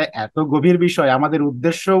এটা এত গভীর বিষয়, আমাদের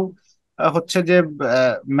উদ্দেশ্য হচ্ছে যে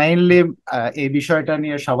মেইনলি এই বিষয়টা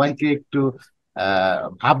নিয়ে সবাইকে একটু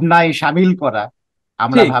ভাবনায় সামিল করা।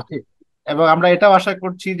 আমরা ঠিক ভাবছি, ঠিক। এবং আমরা এটাও আশা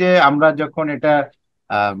করছি যে আমরা যখন এটা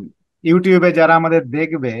আহ, ইউটিউবে যারা আমাদের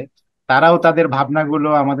দেখবে, তারাও তাদের ভাবনাগুলো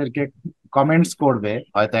আমাদেরকে কমেন্টস করবে,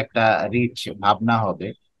 হয়তো একটা রিচ ভাবনা হবে।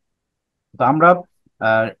 তো আমরা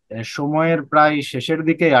আহ, সময়ের প্রায় শেষের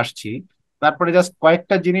দিকে আসছি। তারপরে জাস্ট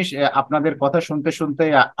কয়েকটা জিনিস আপনাদের কথা শুনতে শুনতে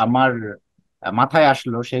আমার মাথায়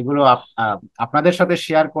আসলো, সেগুলো আপনাদের সাথে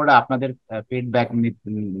শেয়ার করে আপনাদের ফিডব্যাক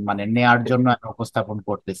মানে নেয়ার জন্য আমি উপস্থাপন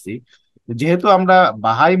করতেছি। যেহেতু আমরা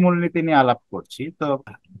বাহাই মূলনীতি নিয়ে আলাপ করছি, তো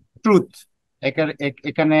ট্রুথ,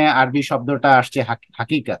 এখানে আরবি শব্দটা আসছে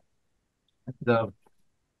হাকিকাত। তো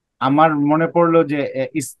আমার মনে পড়লো যে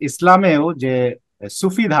ইসলামেও যে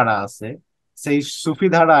সুফি ধারা আছে, সেই সুফি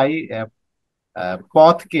ধারায়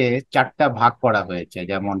পথকে চারটা ভাগ করা হয়েছে,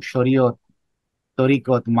 যেমন শরীয়ত,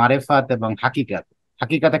 তরিকত, মারেফাত এবং হাকিকাত।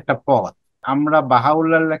 হাকিকাত একটা পথ। আমরা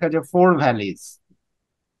বাহাউল্লাহর লেখা যে ফোর ভ্যালিজ,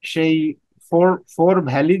 সেই ফোর ফোর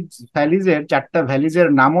ভ্যালিজের চারটা ভ্যালিজের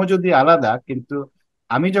নামও যদি আলাদা, কিন্তু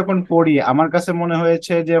আমি যখন পড়ি আমার কাছে মনে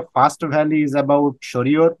হয়েছে যে ফার্স্ট ভ্যালি ইজ অ্যাবাউট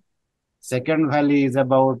শরীয়ত, সেকেন্ড ভ্যালি ইজ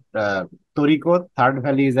অ্যাবাউট তরিকত, থার্ড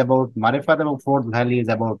ভ্যালি ইজ অ্যাবাউট মারেফাত এবং ফোর্থ ভ্যালি ইজ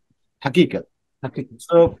অ্যাবাউট হাকিকত।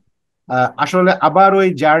 তো আসলে আবার ওই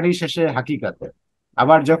জার্নি শেষে হাকিকাতে।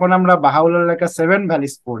 আবার যখন আমরা বাহাউলের লেখা সেভেন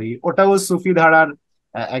ভ্যালিস পড়ি, ওটাও সুফি ধারার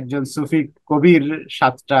একজন সুফি কবির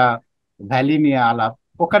সাতটা ভ্যালি নিয়ে আলাপ।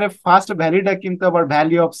 ওখানে ফার্স্ট ভ্যালিটা কিন্তু আবার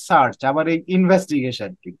ভ্যালি অফ সার্চ, আবার এই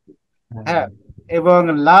ইনভেস্টিগেশন কিন্তু। হ্যাঁ, এবং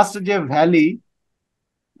লাস্ট যে ভ্যালি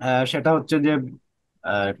সেটা হচ্ছে যে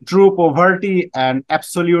true poverty and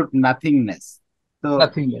absolute nothingness. তো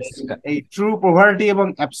নাথিংনেস। এই ট্রু পভার্টি এবং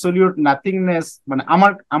অ্যাবসলিউট নাথিংনেস মানে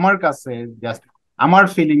আমার আমার কাছে জাস্ট আমার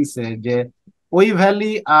ফিলিংসে যে ওই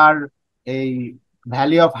ভ্যালি আর এই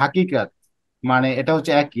ভ্যালি অফ হাকিকাত মানে এটা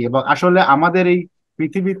হচ্ছে একই। এবং আসলে আমাদের এই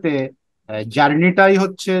পৃথিবীতে জার্নিটাই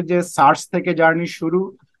হচ্ছে যে সার্চ থেকে জার্নি শুরু,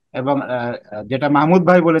 এবং যেটা মাহমুদ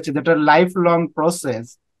ভাই বলেছে, যেটা লাইফ লং প্রসেস।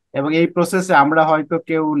 এবং এই প্রসেসে আমরা হয়তো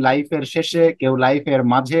কেউ লাইফের শেষে, কেউ লাইফের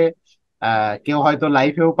মাঝে, কেউ হয়তো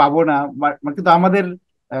লাইফেও পাবো না, কিন্তু আমাদের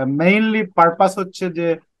মেইনলি পারপাস হচ্ছে যে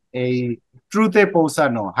এই ট্রুতে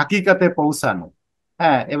পৌঁছানো, হাকিকাতে পৌঁছানো।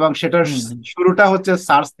 হ্যাঁ, এবং সেটার শুরুটা হচ্ছে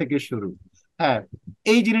সার্চ থেকে শুরু। হ্যাঁ,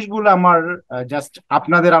 এই জিনিসগুলো আমার জাস্ট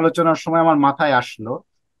আপনাদের আলোচনার সময় আমার মাথায় আসলো।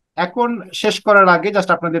 এখন শেষ করার আগে জাস্ট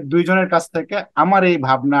আপনাদের দুইজনের কাছ থেকে আমার এই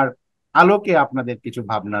ভাবনার আলোকে আপনাদের কিছু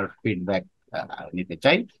ভাবনার ফিডব্যাক নিতে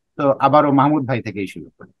চাই। তো আবারও মাহমুদ ভাই থেকেই শুরু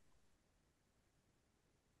করি।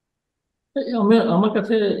 আমি আমার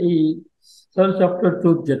কাছে এই সার্চ আফটার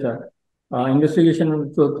ট্রুথ, যেটা ইনভেস্টিগেশন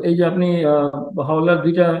ট্রুথ, এই যে আপনি হাওলার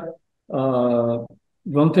দুইটা আহ,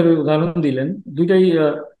 গ্রন্থের উদাহরণ দিলেন, দুইটাই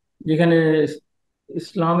যেখানে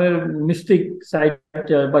ইসলামের মিস্টিক সাইড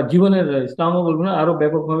বা জীবনের, ইসলামও বলবো না, আরো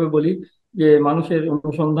ব্যাপকভাবে বলি যে মানুষের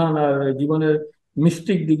অনুসন্ধান আর জীবনের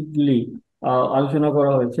মিস্টিক দিকগুলি আলোচনা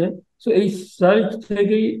করা হয়েছে। তো এই সার্চ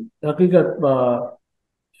থেকেই হাকিকত বা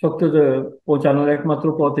সত্যতে পৌঁছানোর একমাত্র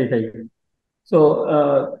পথ এটাই। তো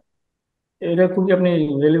এটা খুবই আপনি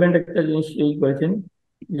রেলিভেন্ট একটা জিনিস এই করেছেন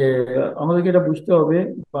যে আমাদেরকে এটা বুঝতে হবে,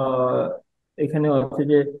 বা এখানে আছে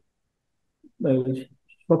যে এই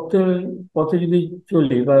সত্যের পথে যদি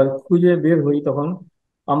চলি বা খুঁজে বের হই, তখন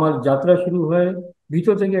আমার যাত্রা শুরু হয়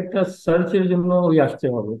ভিতর থেকে একটা সার্চের জন্য ওই আসতে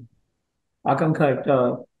হবে, আকাঙ্ক্ষা একটা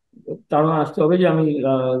তাড়না আসতে হবে যে আমি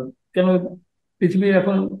কেন পৃথিবীর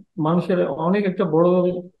এখন মানুষের অনেক একটা বড়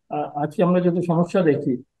আজকে আমরা যত সমস্যা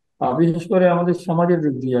দেখি, বিশেষ করে আমাদের সমাজের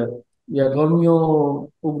দিক দিয়ে, ধর্মীয়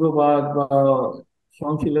উগ্রবাদ বা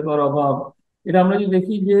সহনশীলতার অভাব, এটা আমরা যদি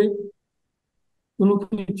দেখি যে কোনো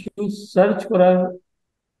কিছু সার্চ করার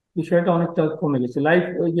বিষয়টা অনেকটা কমে গেছে। লাইফ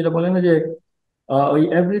ওই যেটা বলে না যে ওই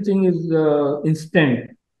এভরিথিং ইজ ইনস্ট্যান্ট,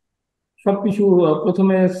 সবকিছু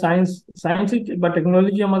প্রথমে সায়েন্স সায়েন্স বা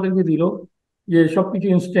টেকনোলজি আমাদেরকে দিল যে সবকিছু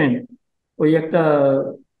ইনস্ট্যান্ট। ওই একটা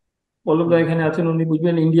পল্লবদা এখানে আছেন, উনি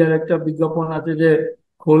বুঝবেন, ইন্ডিয়ার একটা বিজ্ঞাপন আছে যে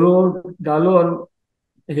খোলো, ডালো আর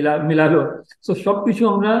মিলালো। তো সবকিছু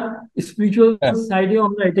আমরা স্পিরিচুয়াল সাইডেও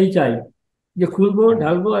আমরা এটাই চাই, যে খুলবো,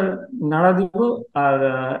 ঢালবো আর নাড়া দিব। আর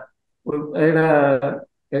এটা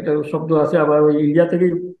একটা শব্দ আছে আবার ওই ইন্ডিয়া থেকে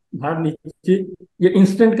ধার নিচ্ছি, যে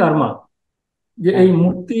ইনস্ট্যান্ট কার্মা, যে এই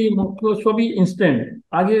মুক্তি মোক্ষ সবই ইনস্ট্যান্ট,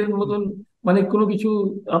 আগের মতন মানে কোনো কিছু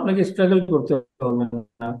আপনাকে স্ট্রাগল করতে হবে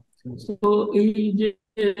না। তো এই যে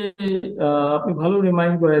আপনি ভালো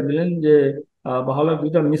রিমাইন্ড করে দিলেন যে বাহাওয়ালার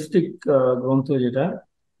দুইটা মিস্টিক গ্রন্থ, যেটা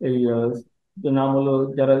এই যে নাম হলো,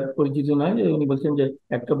 যারা পরিচিত নয়, যে উনি বলছেন যে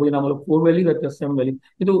একটা বই নাম হলো ফোর ভ্যালি, একটা সেম ভ্যালি,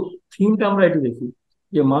 কিন্তু থিমটা আমরা এটি দেখি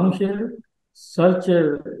যে মানুষের সার্চের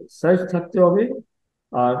সার্চ থাকতে হবে।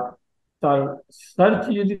 আর তার সার্চ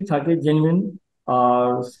যদি থাকে জেনুইন আর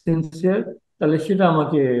সিনসিয়ার, তাহলে সেটা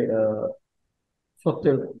আমাকে আহ,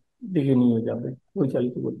 সত্যের দিকে নিয়ে যাবে,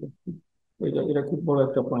 পরিচালিত করবে। এটা এটা খুব বড়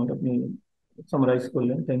একটা পয়েন্ট আপনি সামারাইজ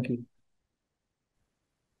করলেন, থ্যাংক ইউ।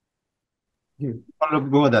 জি। পল্লব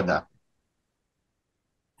গুহ দাদা।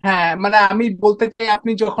 হ্যাঁ, মানে আমি বলতে চাই,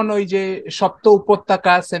 আপনি যখন ওই যে সপ্ত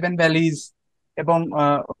উপত্যকা, সেভেন ভ্যালিজ, এবং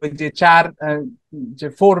ওই যে যে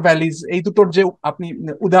ফোর ভ্যালিজ, এই দুটোর যে আপনি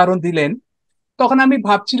উদাহরণ দিলেন, তখন আমি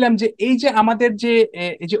ভাবছিলাম যে এই যে আমাদের যে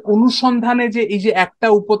এই যে অনুসন্ধানে, যে এই যে একটা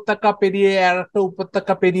উপত্যকা পেরিয়ে আর একটা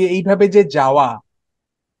উপত্যকা পেরিয়ে এইভাবে যে যাওয়া,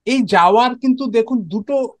 এই যাওয়ার কিন্তু দেখুন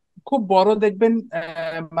দুটো খুব বড় দেখবেন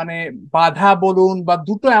মানে বাধা বলুন, বা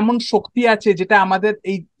দুটো এমন শক্তি আছে যেটা আমাদের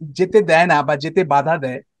এই যেতে দেয় না বা যেতে বাধা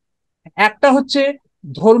দেয়। একটা হচ্ছে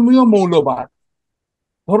ধর্মীয় মৌলবাদ।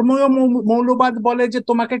 ধর্মীয় মৌলবাদ বলে যে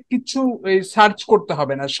তোমাকে কিছু সার্চ করতে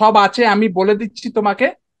হবে না, সব আছে, আমি বলে দিচ্ছি তোমাকে,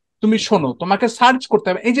 তুমি শোনো, তোমাকে সার্চ করতে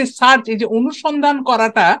হবে। এই যে সার্চ, এই যে অনুসন্ধান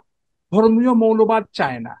করাটা ধর্মীয় মৌলবাদ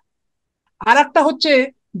চায় না। আর একটা হচ্ছে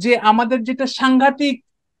যে আমাদের যেটা সাংঘাতিক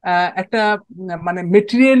একটা মানে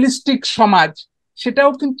মেটেরিয়ালিস্টিক সমাজ,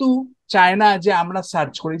 সেটাও কিন্তু চায় না যে আমরা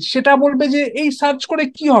সার্চ করি। সেটা বলবে যে এই সার্চ করে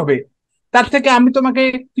কি হবে, তার থেকে আমি তোমাকে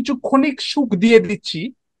কিছু ক্ষণিক সুখ দিয়ে দিচ্ছি,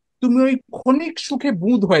 তুমি ওই ক্ষণিক সুখে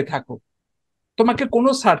বুঁদ হয়ে থাকো, তোমাকে কোনো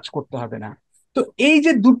সার্চ করতে হবে না। তো এই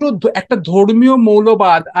যে দুটো, একটা ধর্মীয়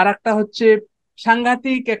মৌলবাদ আর একটা হচ্ছে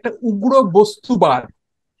সাংঘাতিক একটা উগ্র বস্তুবাদ,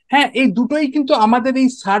 হ্যাঁ, এই দুটোই কিন্তু আমাদের এই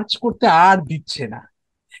সার্চ করতে আর দিচ্ছে না।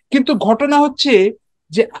 কিন্তু ঘটনা হচ্ছে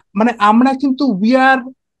যে মানে আমরা কিন্তু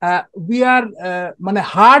উই আর মানে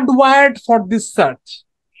hard word for this search.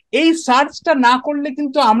 এই সার্চটা না করলে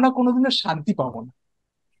কিন্তু আমরা কোনোদিনও শান্তি পাবো না,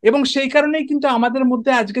 এবং সেই কারণেই কিন্তু আমাদের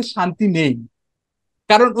মধ্যে আজকে শান্তি নেই।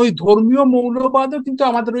 কারণ ওই ধর্মীয় মৌলবাদও কিন্তু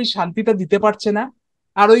আমাদের ওই শান্তিটা দিতে পারছে না,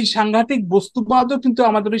 আর ওই সাংঘাতিক বস্তুবাদও কিন্তু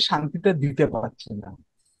আমাদের ওই শান্তিটা দিতে পারছে না।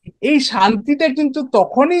 এই শান্তিটা কিন্তু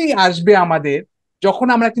তখনই আসবে আমাদের, যখন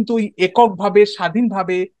আমরা কিন্তু ওই এককভাবে,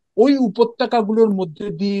 স্বাধীনভাবে ওই উপত্যকাগুলোর মধ্যে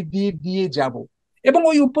দিয়ে দিয়ে দিয়ে যাব। এবং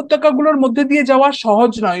ওই উপত্যকাগুলোর মধ্যে দিয়ে যাওয়া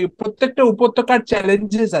সহজ নয়, প্রত্যেকটা উপত্যকার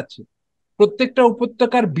চ্যালেঞ্জেস আছে, প্রত্যেকটা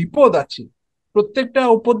উপত্যকার বিপদ আছে, প্রত্যেকটা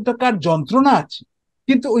উপত্যকার যন্ত্রণা আছে।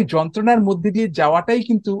 কিন্তু ওই যন্ত্রণার মধ্যে দিয়ে যাওয়াটাই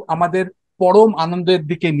কিন্তু আমাদের পরম আনন্দের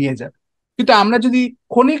দিকে নিয়ে যাবে। কিন্তু আমরা যদি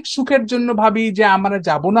ক্ষণিক সুখের জন্য ভাবি যে আমরা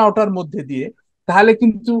যাব না ওটার মধ্যে দিয়ে, তাহলে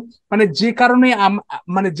কিন্তু মানে যে কারণে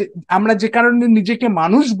মানে আমরা যে কারণে নিজেকে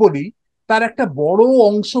মানুষ বলি, তার একটা বড়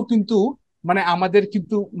অংশ কিন্তু মানে আমাদের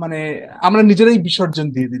কিন্তু মানে আমরা নিজেরাই বিসর্জন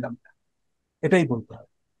দিয়ে দিলাম, এটাই বলতে হয়।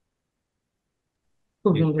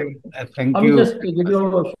 খুব সুন্দর। থ্যাংক আমি ইউ। জাস্ট, যদিও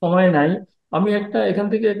সময় নাই, আমি একটা এখান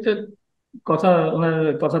থেকে একটা কথা, ওনার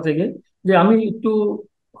কথা থেকে, যে আমি একটু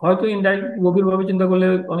হয়তো ইনডাইরেক্ট গভীরভাবে চিন্তা করলে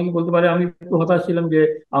অনেকে বলতে পারে আমি একটু হতাশ ছিলাম যে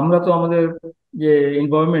আমরা তো আমাদের যে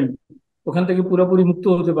এনভায়রনমেন্ট, ওখান থেকে পুরোপুরি মুক্ত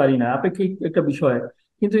হতে পারি না, আপেক্ষিক একটা বিষয়।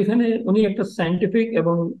 কিন্তু এখানে উনি একটা সায়েন্টিফিক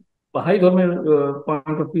এবং বাহাই ধর্মের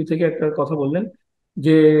পয়েন্ট অফ ভিউ থেকে একটা কথা বললেন,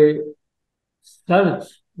 যে সার্চ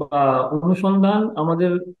বা অনুসন্ধান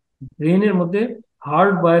আমাদের ব্রেনের মধ্যে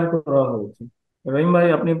হার্ড ওয়্যার করা হয়েছে। রহিম ভাই,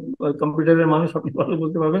 আপনি কম্পিউটারের মানুষ, আপনি ভালো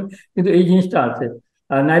বলতে পারবেন, কিন্তু এই জিনিসটা আছে।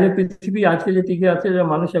 আর নাইলে পৃথিবী আজকে যে টিকে আছে, যে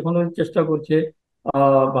মানুষ এখনো চেষ্টা করছে,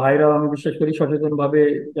 ভাইরাও আমি বিশ্বাস করি সচেতন ভাবে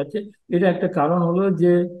যাচ্ছে। এটা একটা কারণ হলো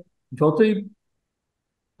যে যতই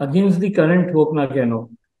আগেন্স্ট দি কারেন্ট হোক না কেন,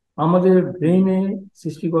 আমাদের ব্রেনে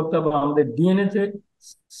সৃষ্টিকর্তা বা আমাদের ডিএনএ তে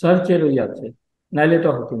সার্চের ওই আছে, নাইলে এটা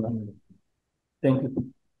হতো না। Thank you.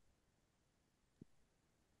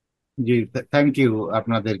 G, thank you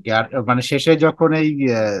আপনাদেরকে। আর মানে শেষে যখন এই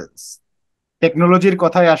টেকনোলজির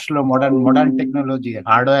কথাই আসলো, modern modern technology,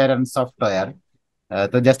 hardware and software,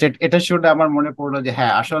 তো জাস্ট এটা শুনে আমার মনে পড়লো যে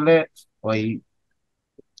হ্যাঁ, আসলে ওই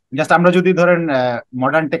জাস্ট আমরা যদি ধরেন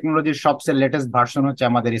মডার্ন টেকনোলজির সবচেয়ে লেটেস্ট ভার্সন হচ্ছে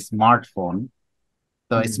আমাদের স্মার্টফোন।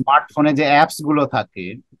 তো স্মার্টফোনে যে অ্যাপস গুলো থাকে,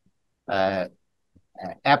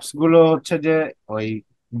 অ্যাপস গুলো হচ্ছে যে ওই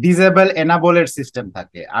ডিজেবল এনাবলের সিস্টেম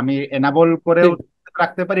থাকে। আমি এনাবল করেও ঠিক।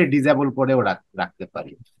 রাখতে পারি, ডিজেবল করেও রাখতে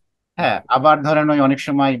পারি। হ্যাঁ, আবার ধরেন ওই অনেক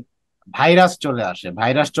সময় ভাইরাস চলে আসে,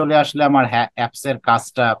 ভাইরাস চলে আসলে আমার হ্যাঁ অ্যাপস এর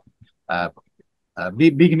কাজটা আহ,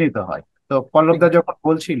 বিঘ্নিত হয়। তো পল্লবদা যখন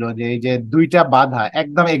বলছিল যে এই যে দুইটা বাধা,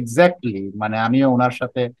 একদম এক্স্যাক্টলি মানে আমিও ওনার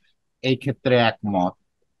সাথে এই ক্ষেত্রে একমত।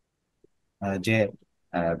 যে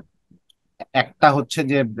আহ, একটা হচ্ছে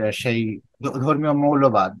যে সেই ধর্মীয়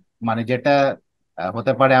মৌলবাদ, মানে যেটা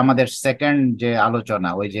হতে পারে আমাদের সেকেন্ড যে আলোচনা,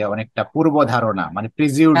 ওই যে অনেকটা পূর্ব ধারণা, মানে হ্যাঁ,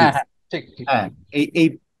 প্রিজিউডিস। হ্যাঁ, ঠিক ঠিক। হ্যাঁ, এই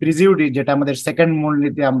প্রিজিউডি যেটা আমাদের সেকেন্ড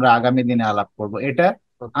মূলনীতি, আমরা আগামী দিনে আলাপ করব এটা।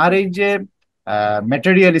 আর এই যে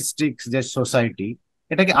ম্যাটেরিয়ালিস্টিক যে সোসাইটি,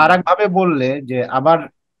 এটাকে আর এক ভাবে বললে যে আবার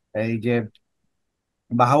এই যে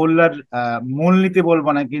বাহাউল্লাহর মূলনীতি বলবো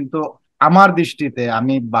না, কিন্তু আমার দৃষ্টিতে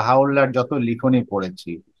আমি বাহাউল্লাহর যত লিখনী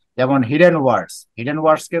পড়েছি, যেমন হিডেন ওয়ার্ডস, হিডেন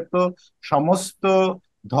ওয়ার্ডস কে তো সমস্ত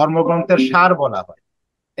ধর্মগ্রন্থের সার বলা হয়।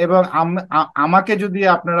 এবং আমাকে যদি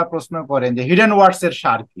আপনারা প্রশ্ন করেন যে হিডেন ওয়ার্ডস এর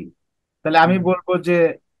সার কি, তাহলে আমি বলবো যে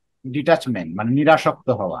ডিটাচমেন্ট, মানে নিরাসক্ত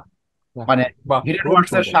হওয়া। মানে বাহ, হিডেন খুব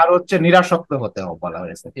ওয়ার্ডস এর সুন্দর। সার হচ্ছে নিরাসক্ত হতে হবে বলা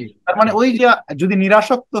হয়েছে। ঠিক তার মানে ঠিক। ওই যে যদি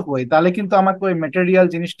নিরাসক্ত হই তাহলে কিন্তু আমাকে ওই মেটেরিয়াল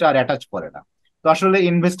জিনিসটা আর অ্যাটাচ করে না। তো আসলে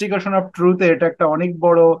ইনভেস্টিগেশন অফ ট্রুথে এটা একটা অনেক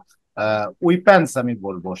বড় উইপেন্স আমি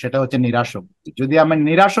বলবো, সেটা হচ্ছে নিরাসক্তি। যদি আমার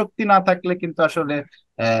নিরাসক্তি না থাকলে কিন্তু আসলে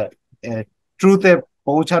ট্রুথে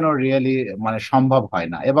পৌঁছানো রিয়েলি মানে সম্ভব হয়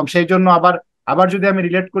না। এবং সেই জন্য আবার আবার যদি আমি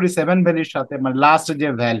রিলেট করি সেভেন ভ্যালির সাথে, মানে লাস্ট যে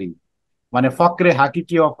ভ্যালি, মানে ফকরে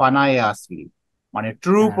হাকিকি ও ফানায়ে আসলি, মানে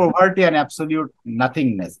ট্রু হ্যাঁ, পভার্টি অ্যান্ড অ্যাবসলিউট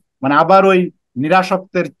নাথিংনেস, মানে আবার ওই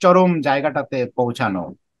নিরাসক্তের চরম জায়গাটাতে পৌঁছানো,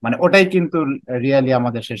 মানে ওটাই কিন্তু রিয়েলি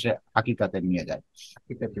আমাদের শেষে হাকিকাতে নিয়ে যায়।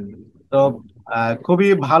 ঠিক আছে। তো খুবই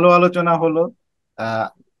ভালো আলোচনা হলো। আহ,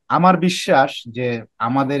 আমার বিশ্বাস যে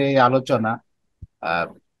আমাদের এই আলোচনা আহ,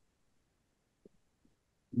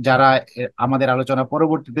 যারা আমাদের আলোচনা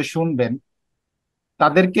পরবর্তীতে শুনবেন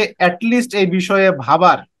তাদেরকে অ্যাটলিস্ট এই বিষয়ে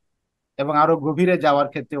ভাবার এবং আরো গভীরে যাওয়ার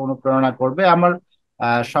ক্ষেত্রে অনুপ্রেরণা করবে। আমার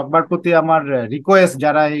সবার প্রতি আমার রিকোয়েস্ট,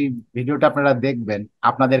 যারা এই ভিডিওটা আপনারা দেখবেন,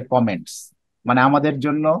 আপনাদের কমেন্টস মানে আমাদের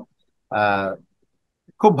জন্য আহ,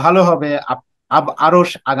 খুব ভালো হবে আরো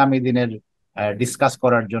আগামী দিনের ডিসকাস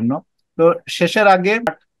করার জন্য। তো শেষের আগে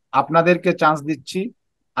আপনাদেরকে চান্স দিচ্ছি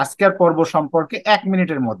আজকের পর্ব সম্পর্কে 1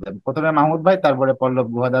 মিনিটের মধ্যে, প্রথমে মাহমুদ ভাই, তারপরে পল্লব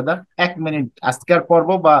গুহা দাদা। 1 মিনিট আজকের পর্ব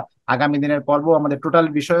বা আগামী দিনের পর্ব, আমাদের টোটাল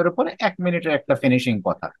বিষয়ের উপরে 1 মিনিটের একটা ফিনিশিং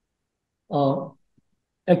কথা।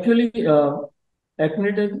 অ্যাকচুয়ালি 1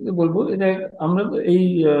 মিনিটে বলবো এটা। আমরা তো এই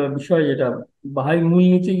বিষয় যেটা বাহাই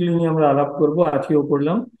মূলনীতিগুলি নিয়ে আমরা আলাপ করব, আজকেও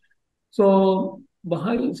করলাম। তো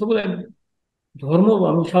বাহাই সবল ধর্ম,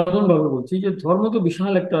 আমি সাধারণভাবে বলছি যে ধর্ম তো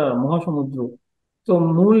বিশাল একটা মহাসমুদ্র। তো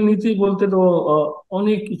মূল নীতি বলতে তো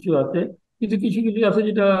অনেক কিছু আছে, কিন্তু কিছু কিছু আছে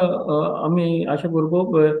যেটা আমি আশা করব,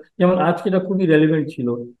 যেমন আজকে এটা খুবই রেলিভেন্ট ছিল।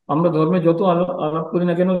 আমরা ধর্মে যত আলাপ করি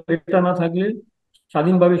না কেন, এটা না থাকলে,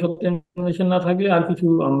 স্বাধীনভাবে সত্য অন্বেষণ না থাকলে আর কিছু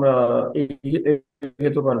আমরা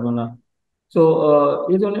এগোতে পারবো না। তো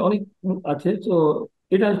এই ধরনের অনেক আছে। তো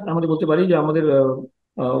এটা আমাদের বলতে পারি যে আমাদের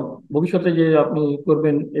আহ, ভবিষ্যতে যে আপনি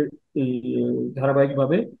করবেন এই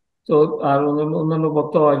ধারাবাহিকভাবে। তো আর অন্যান্য অন্যান্য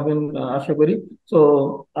বক্তাও আসবেন আশা করি। তো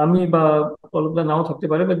আমি বা পলকদা নাও থাকতে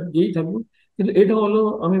পারে বা যেই থাকবো, কিন্তু এটা হলো,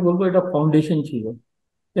 আমি বলবো এটা ফাউন্ডেশন ছিল।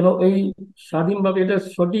 কেন এই স্বাধীনভাবে এটা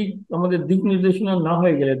সঠিক আমাদের দিক নির্দেশনা না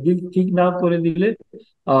হয়ে গেলে, দিক ঠিক না করে দিলে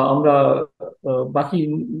আমরা বাকি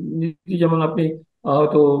নীতি, যেমন আপনি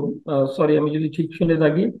হয়তো, সরি আমি যদি ঠিক শুনে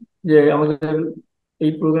থাকি, যে আমাদের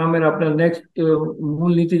এই প্রোগ্রামের আপনার নেক্সট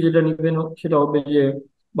মূল নীতি যেটা নিবেন সেটা হবে যে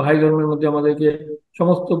বাহাই ধর্মের মধ্যে আমাদেরকে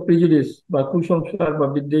সমস্ত প্রিজুডিস বা কুসংস্কার বা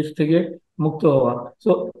বিদ্বেষ থেকে মুক্ত হওয়া।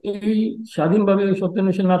 তো এই স্বাধীনভাবে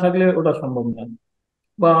সত্যান্বেষণ না থাকলে ওটা সম্ভব না।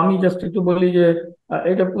 বা আমি জাস্ট একটু বলি যে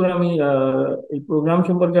এটা পুরো আমি এই প্রোগ্রাম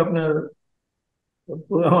সম্পর্কে আপনার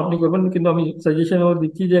প্রোগ্রাম আপনি করবেন, কিন্তু আমি সাজেশন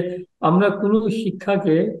দিচ্ছি যে আমরা কোনো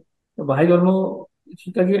শিক্ষাকে, বাহ্য ধর্ম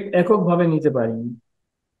শিক্ষাকে এককভাবে নিতে পারি না।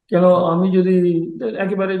 কেন, আমি যদি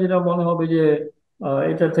একেবারে যেটা মনে হবে যে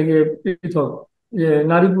এটা থেকে পৃথক, যে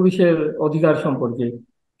নারী পুরুষের অধিকার সম্পর্কে,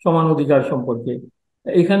 সমান অধিকার সম্পর্কে,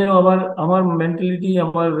 এখানেও আবার আমার মেন্টালিটি,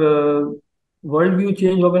 আমার ওয়ার্ল্ড ভিউ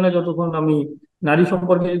চেঞ্জ হবে না যতক্ষণ আমি নারী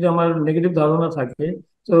সম্পর্কে যদি আমার নেগেটিভ ধারণা থাকে।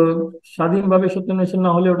 তো স্বাধীনভাবে সত্যান্বেষণ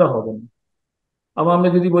না হলে ওটা হবে না। আবার আমরা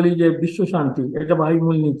যদি বলি যে বিশ্ব শান্তি, এটা বাহির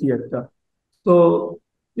মূলনীতি একটা। তো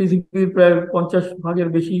পৃথিবীর প্রায় 50 ভাগের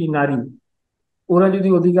বেশি নারী, ওরা যদি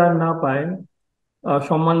অধিকার না পায়,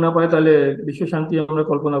 সম্মান না পায়, তাহলে বিশ্ব শান্তি আমরা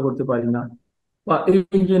কল্পনা করতে পারি না। বা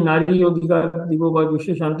এই যে নারী অধিকার দিব বা বিশ্ব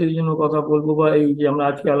শান্তির জন্য কথা বলবো, বা এই যে আমরা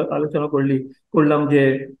আজকে আলোচনা করলাম যে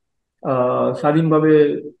স্বাধীনভাবে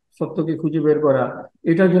সত্যকে খুঁজে বের করা,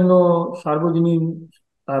 এটার জন্য সার্বজনীন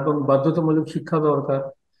এবং বাধ্যতামূলক শিক্ষা দরকার।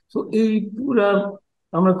 তো এই পুরা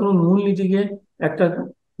আমরা কোনো মূলনীতিকে একটা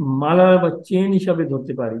মালা বা চেন হিসাবে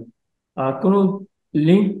ধরতে পারি। আর কোনো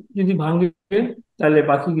লিঙ্ক যদি ভাঙে, তাহলে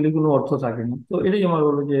বাকিগুলি কোনো অর্থ থাকে না। তো এটাই আমার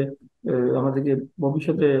বলো যে আমাদেরকে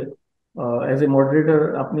ভবিষ্যতে অ্যাজ এ মডারেটর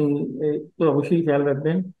আপনি তো অবশ্যই খেয়াল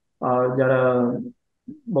রাখবেন। আর যারা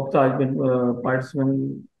বক্তা আসবেন, পার্টিসিপেন্ট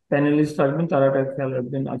প্যানেলিস্ট আসবেন, তারা এটা খেয়াল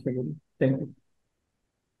রাখবেন আশা করি। Thank you.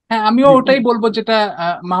 হ্যাঁ, আমিও ওটাই বলবো যেটা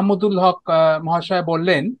মাহমুদুল হক মহাশয়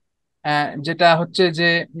বললেন। যেটা হচ্ছে যে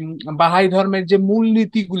বাহাই ধর্মের যে মূল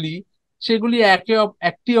নীতিগুলি, সেগুলি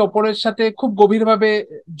একটি অপরের সাথে খুব গভীরভাবে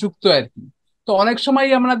যুক্ত আর কি। তো অনেক সময়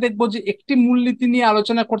আমরা দেখবো যে একটি মূলনীতি নিয়ে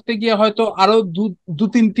আলোচনা করতে গিয়ে হয়তো আরো দু দু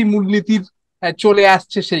তিনটি মূলনীতির চলে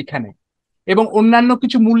আসছে সেইখানে, এবং অন্যান্য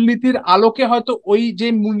কিছু মূলনীতির আলোকে হয়তো ওই যে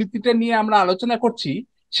মূলনীতিটা নিয়ে আমরা আলোচনা করছি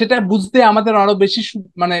সেটা বুঝতে আমাদের আরো বেশি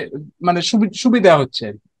মানে মানে সুবিধা হচ্ছে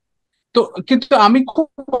আর কি। তো কিন্তু আমি খুব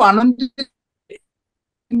আনন্দিত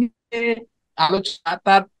নিয়ে আলোচনা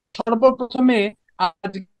তার সর্বপ্রথমে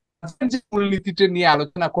আজ আজকের যে মূলনীতিটা নিয়ে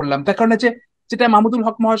আলোচনা করলাম, তার কারণে যে যেটা মাহমুদুল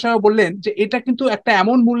হক মহাশয় বললেন, যে এটা কিন্তু একটা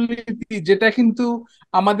এমন মূলনীতি যেটা কিন্তু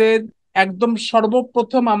আমাদের একদম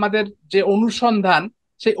সর্বপ্রথম আমাদের যে অনুসন্ধান,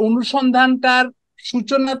 সেই অনুসন্ধানটার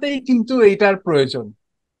সূচনাতেই কিন্তু এইটার প্রয়োজন।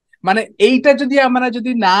 মানে এইটা যদি আমরা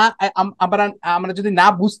যদি না আমরা আমরা যদি না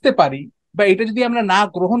বুঝতে পারি, বা এটা যদি আমরা না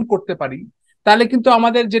গ্রহণ করতে পারি, তাহলে কিন্তু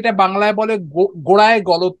আমাদের যেটা বাংলায় বলে গোড়ায়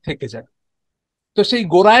গলদ থেকে যায়। তো সেই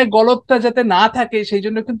গোড়ায় গলদটা যাতে না থাকে, সেই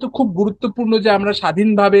জন্য কিন্তু খুব গুরুত্বপূর্ণ যে আমরা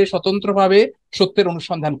স্বাধীনভাবে স্বতন্ত্রভাবে সত্যের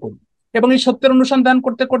অনুসন্ধান করি। এবং এই সত্যের অনুসন্ধান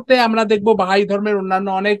করতে করতে আমরা দেখব বাহাই ধর্মের অন্যান্য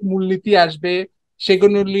অনেক মূলনীতি আসবে,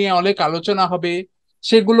 সেগুলো নিয়ে অনেক আলোচনা হবে।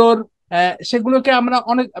 সেগুলোকে আমরা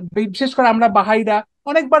অনেক, বিশেষ করে আমরা বাহাইরা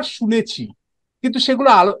অনেকবার শুনেছি, কিন্তু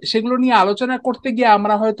সেগুলো নিয়ে আলোচনা করতে গিয়ে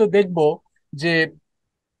আমরা হয়তো দেখব যে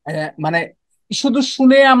মানে শুধু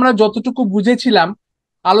শুনে আমরা যতটুকু বুঝেছিলাম,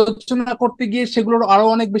 আলোচনা করতে গিয়ে সেগুলোর আরো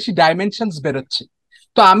অনেক বেশি ডাইমেনশনস বেরোচ্ছে।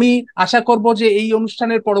 তো আমি আশা করব যে এই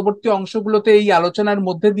অনুষ্ঠানের পরবর্তী অংশগুলোতে এই আলোচনার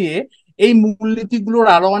মধ্যে দিয়ে এই মূলনীতিগুলোর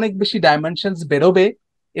আরো অনেক বেশি ডাইমেনশনস বেরোবে,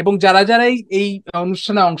 এবং যারা যারা এই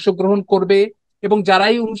অনুষ্ঠানে অংশগ্রহণ করবে এবং যারা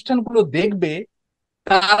এই অনুষ্ঠানগুলো দেখবে,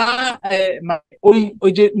 তারা ওই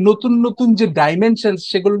ওই যে নতুন নতুন যে ডাইমেনশন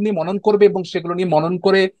সেগুলো নিয়ে মনন করবে এবং সেগুলো নিয়ে মনন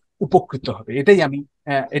করে উপকৃত হবে।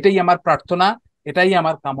 এটাই আমার প্রার্থনা, এটাই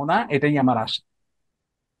আমার কামনা, এটাই আমার আশা।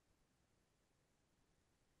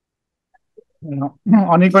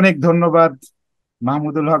 অনেক অনেক ধন্যবাদ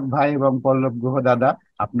মাহমুদুল হক ভাই এবং পল্লব গুহ দাদা।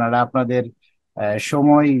 আপনারা আপনাদের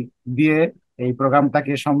সময় দিয়ে এই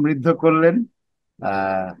প্রোগ্রামটাকে সমৃদ্ধ করলেন।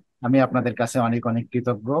 আহ আমি আপনাদের কাছে অনেক অনেক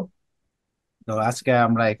কৃতজ্ঞ। তো আজকে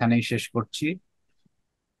আমরা এখানেই শেষ করছি।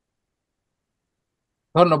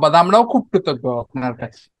 ধন্যবাদ, আমরাও খুব কৃতজ্ঞ আপনার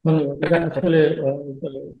কাছে। ধন্যবাদ। এটা আসলে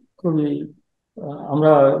খুবই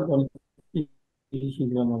আমরা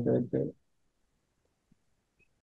শিখলাম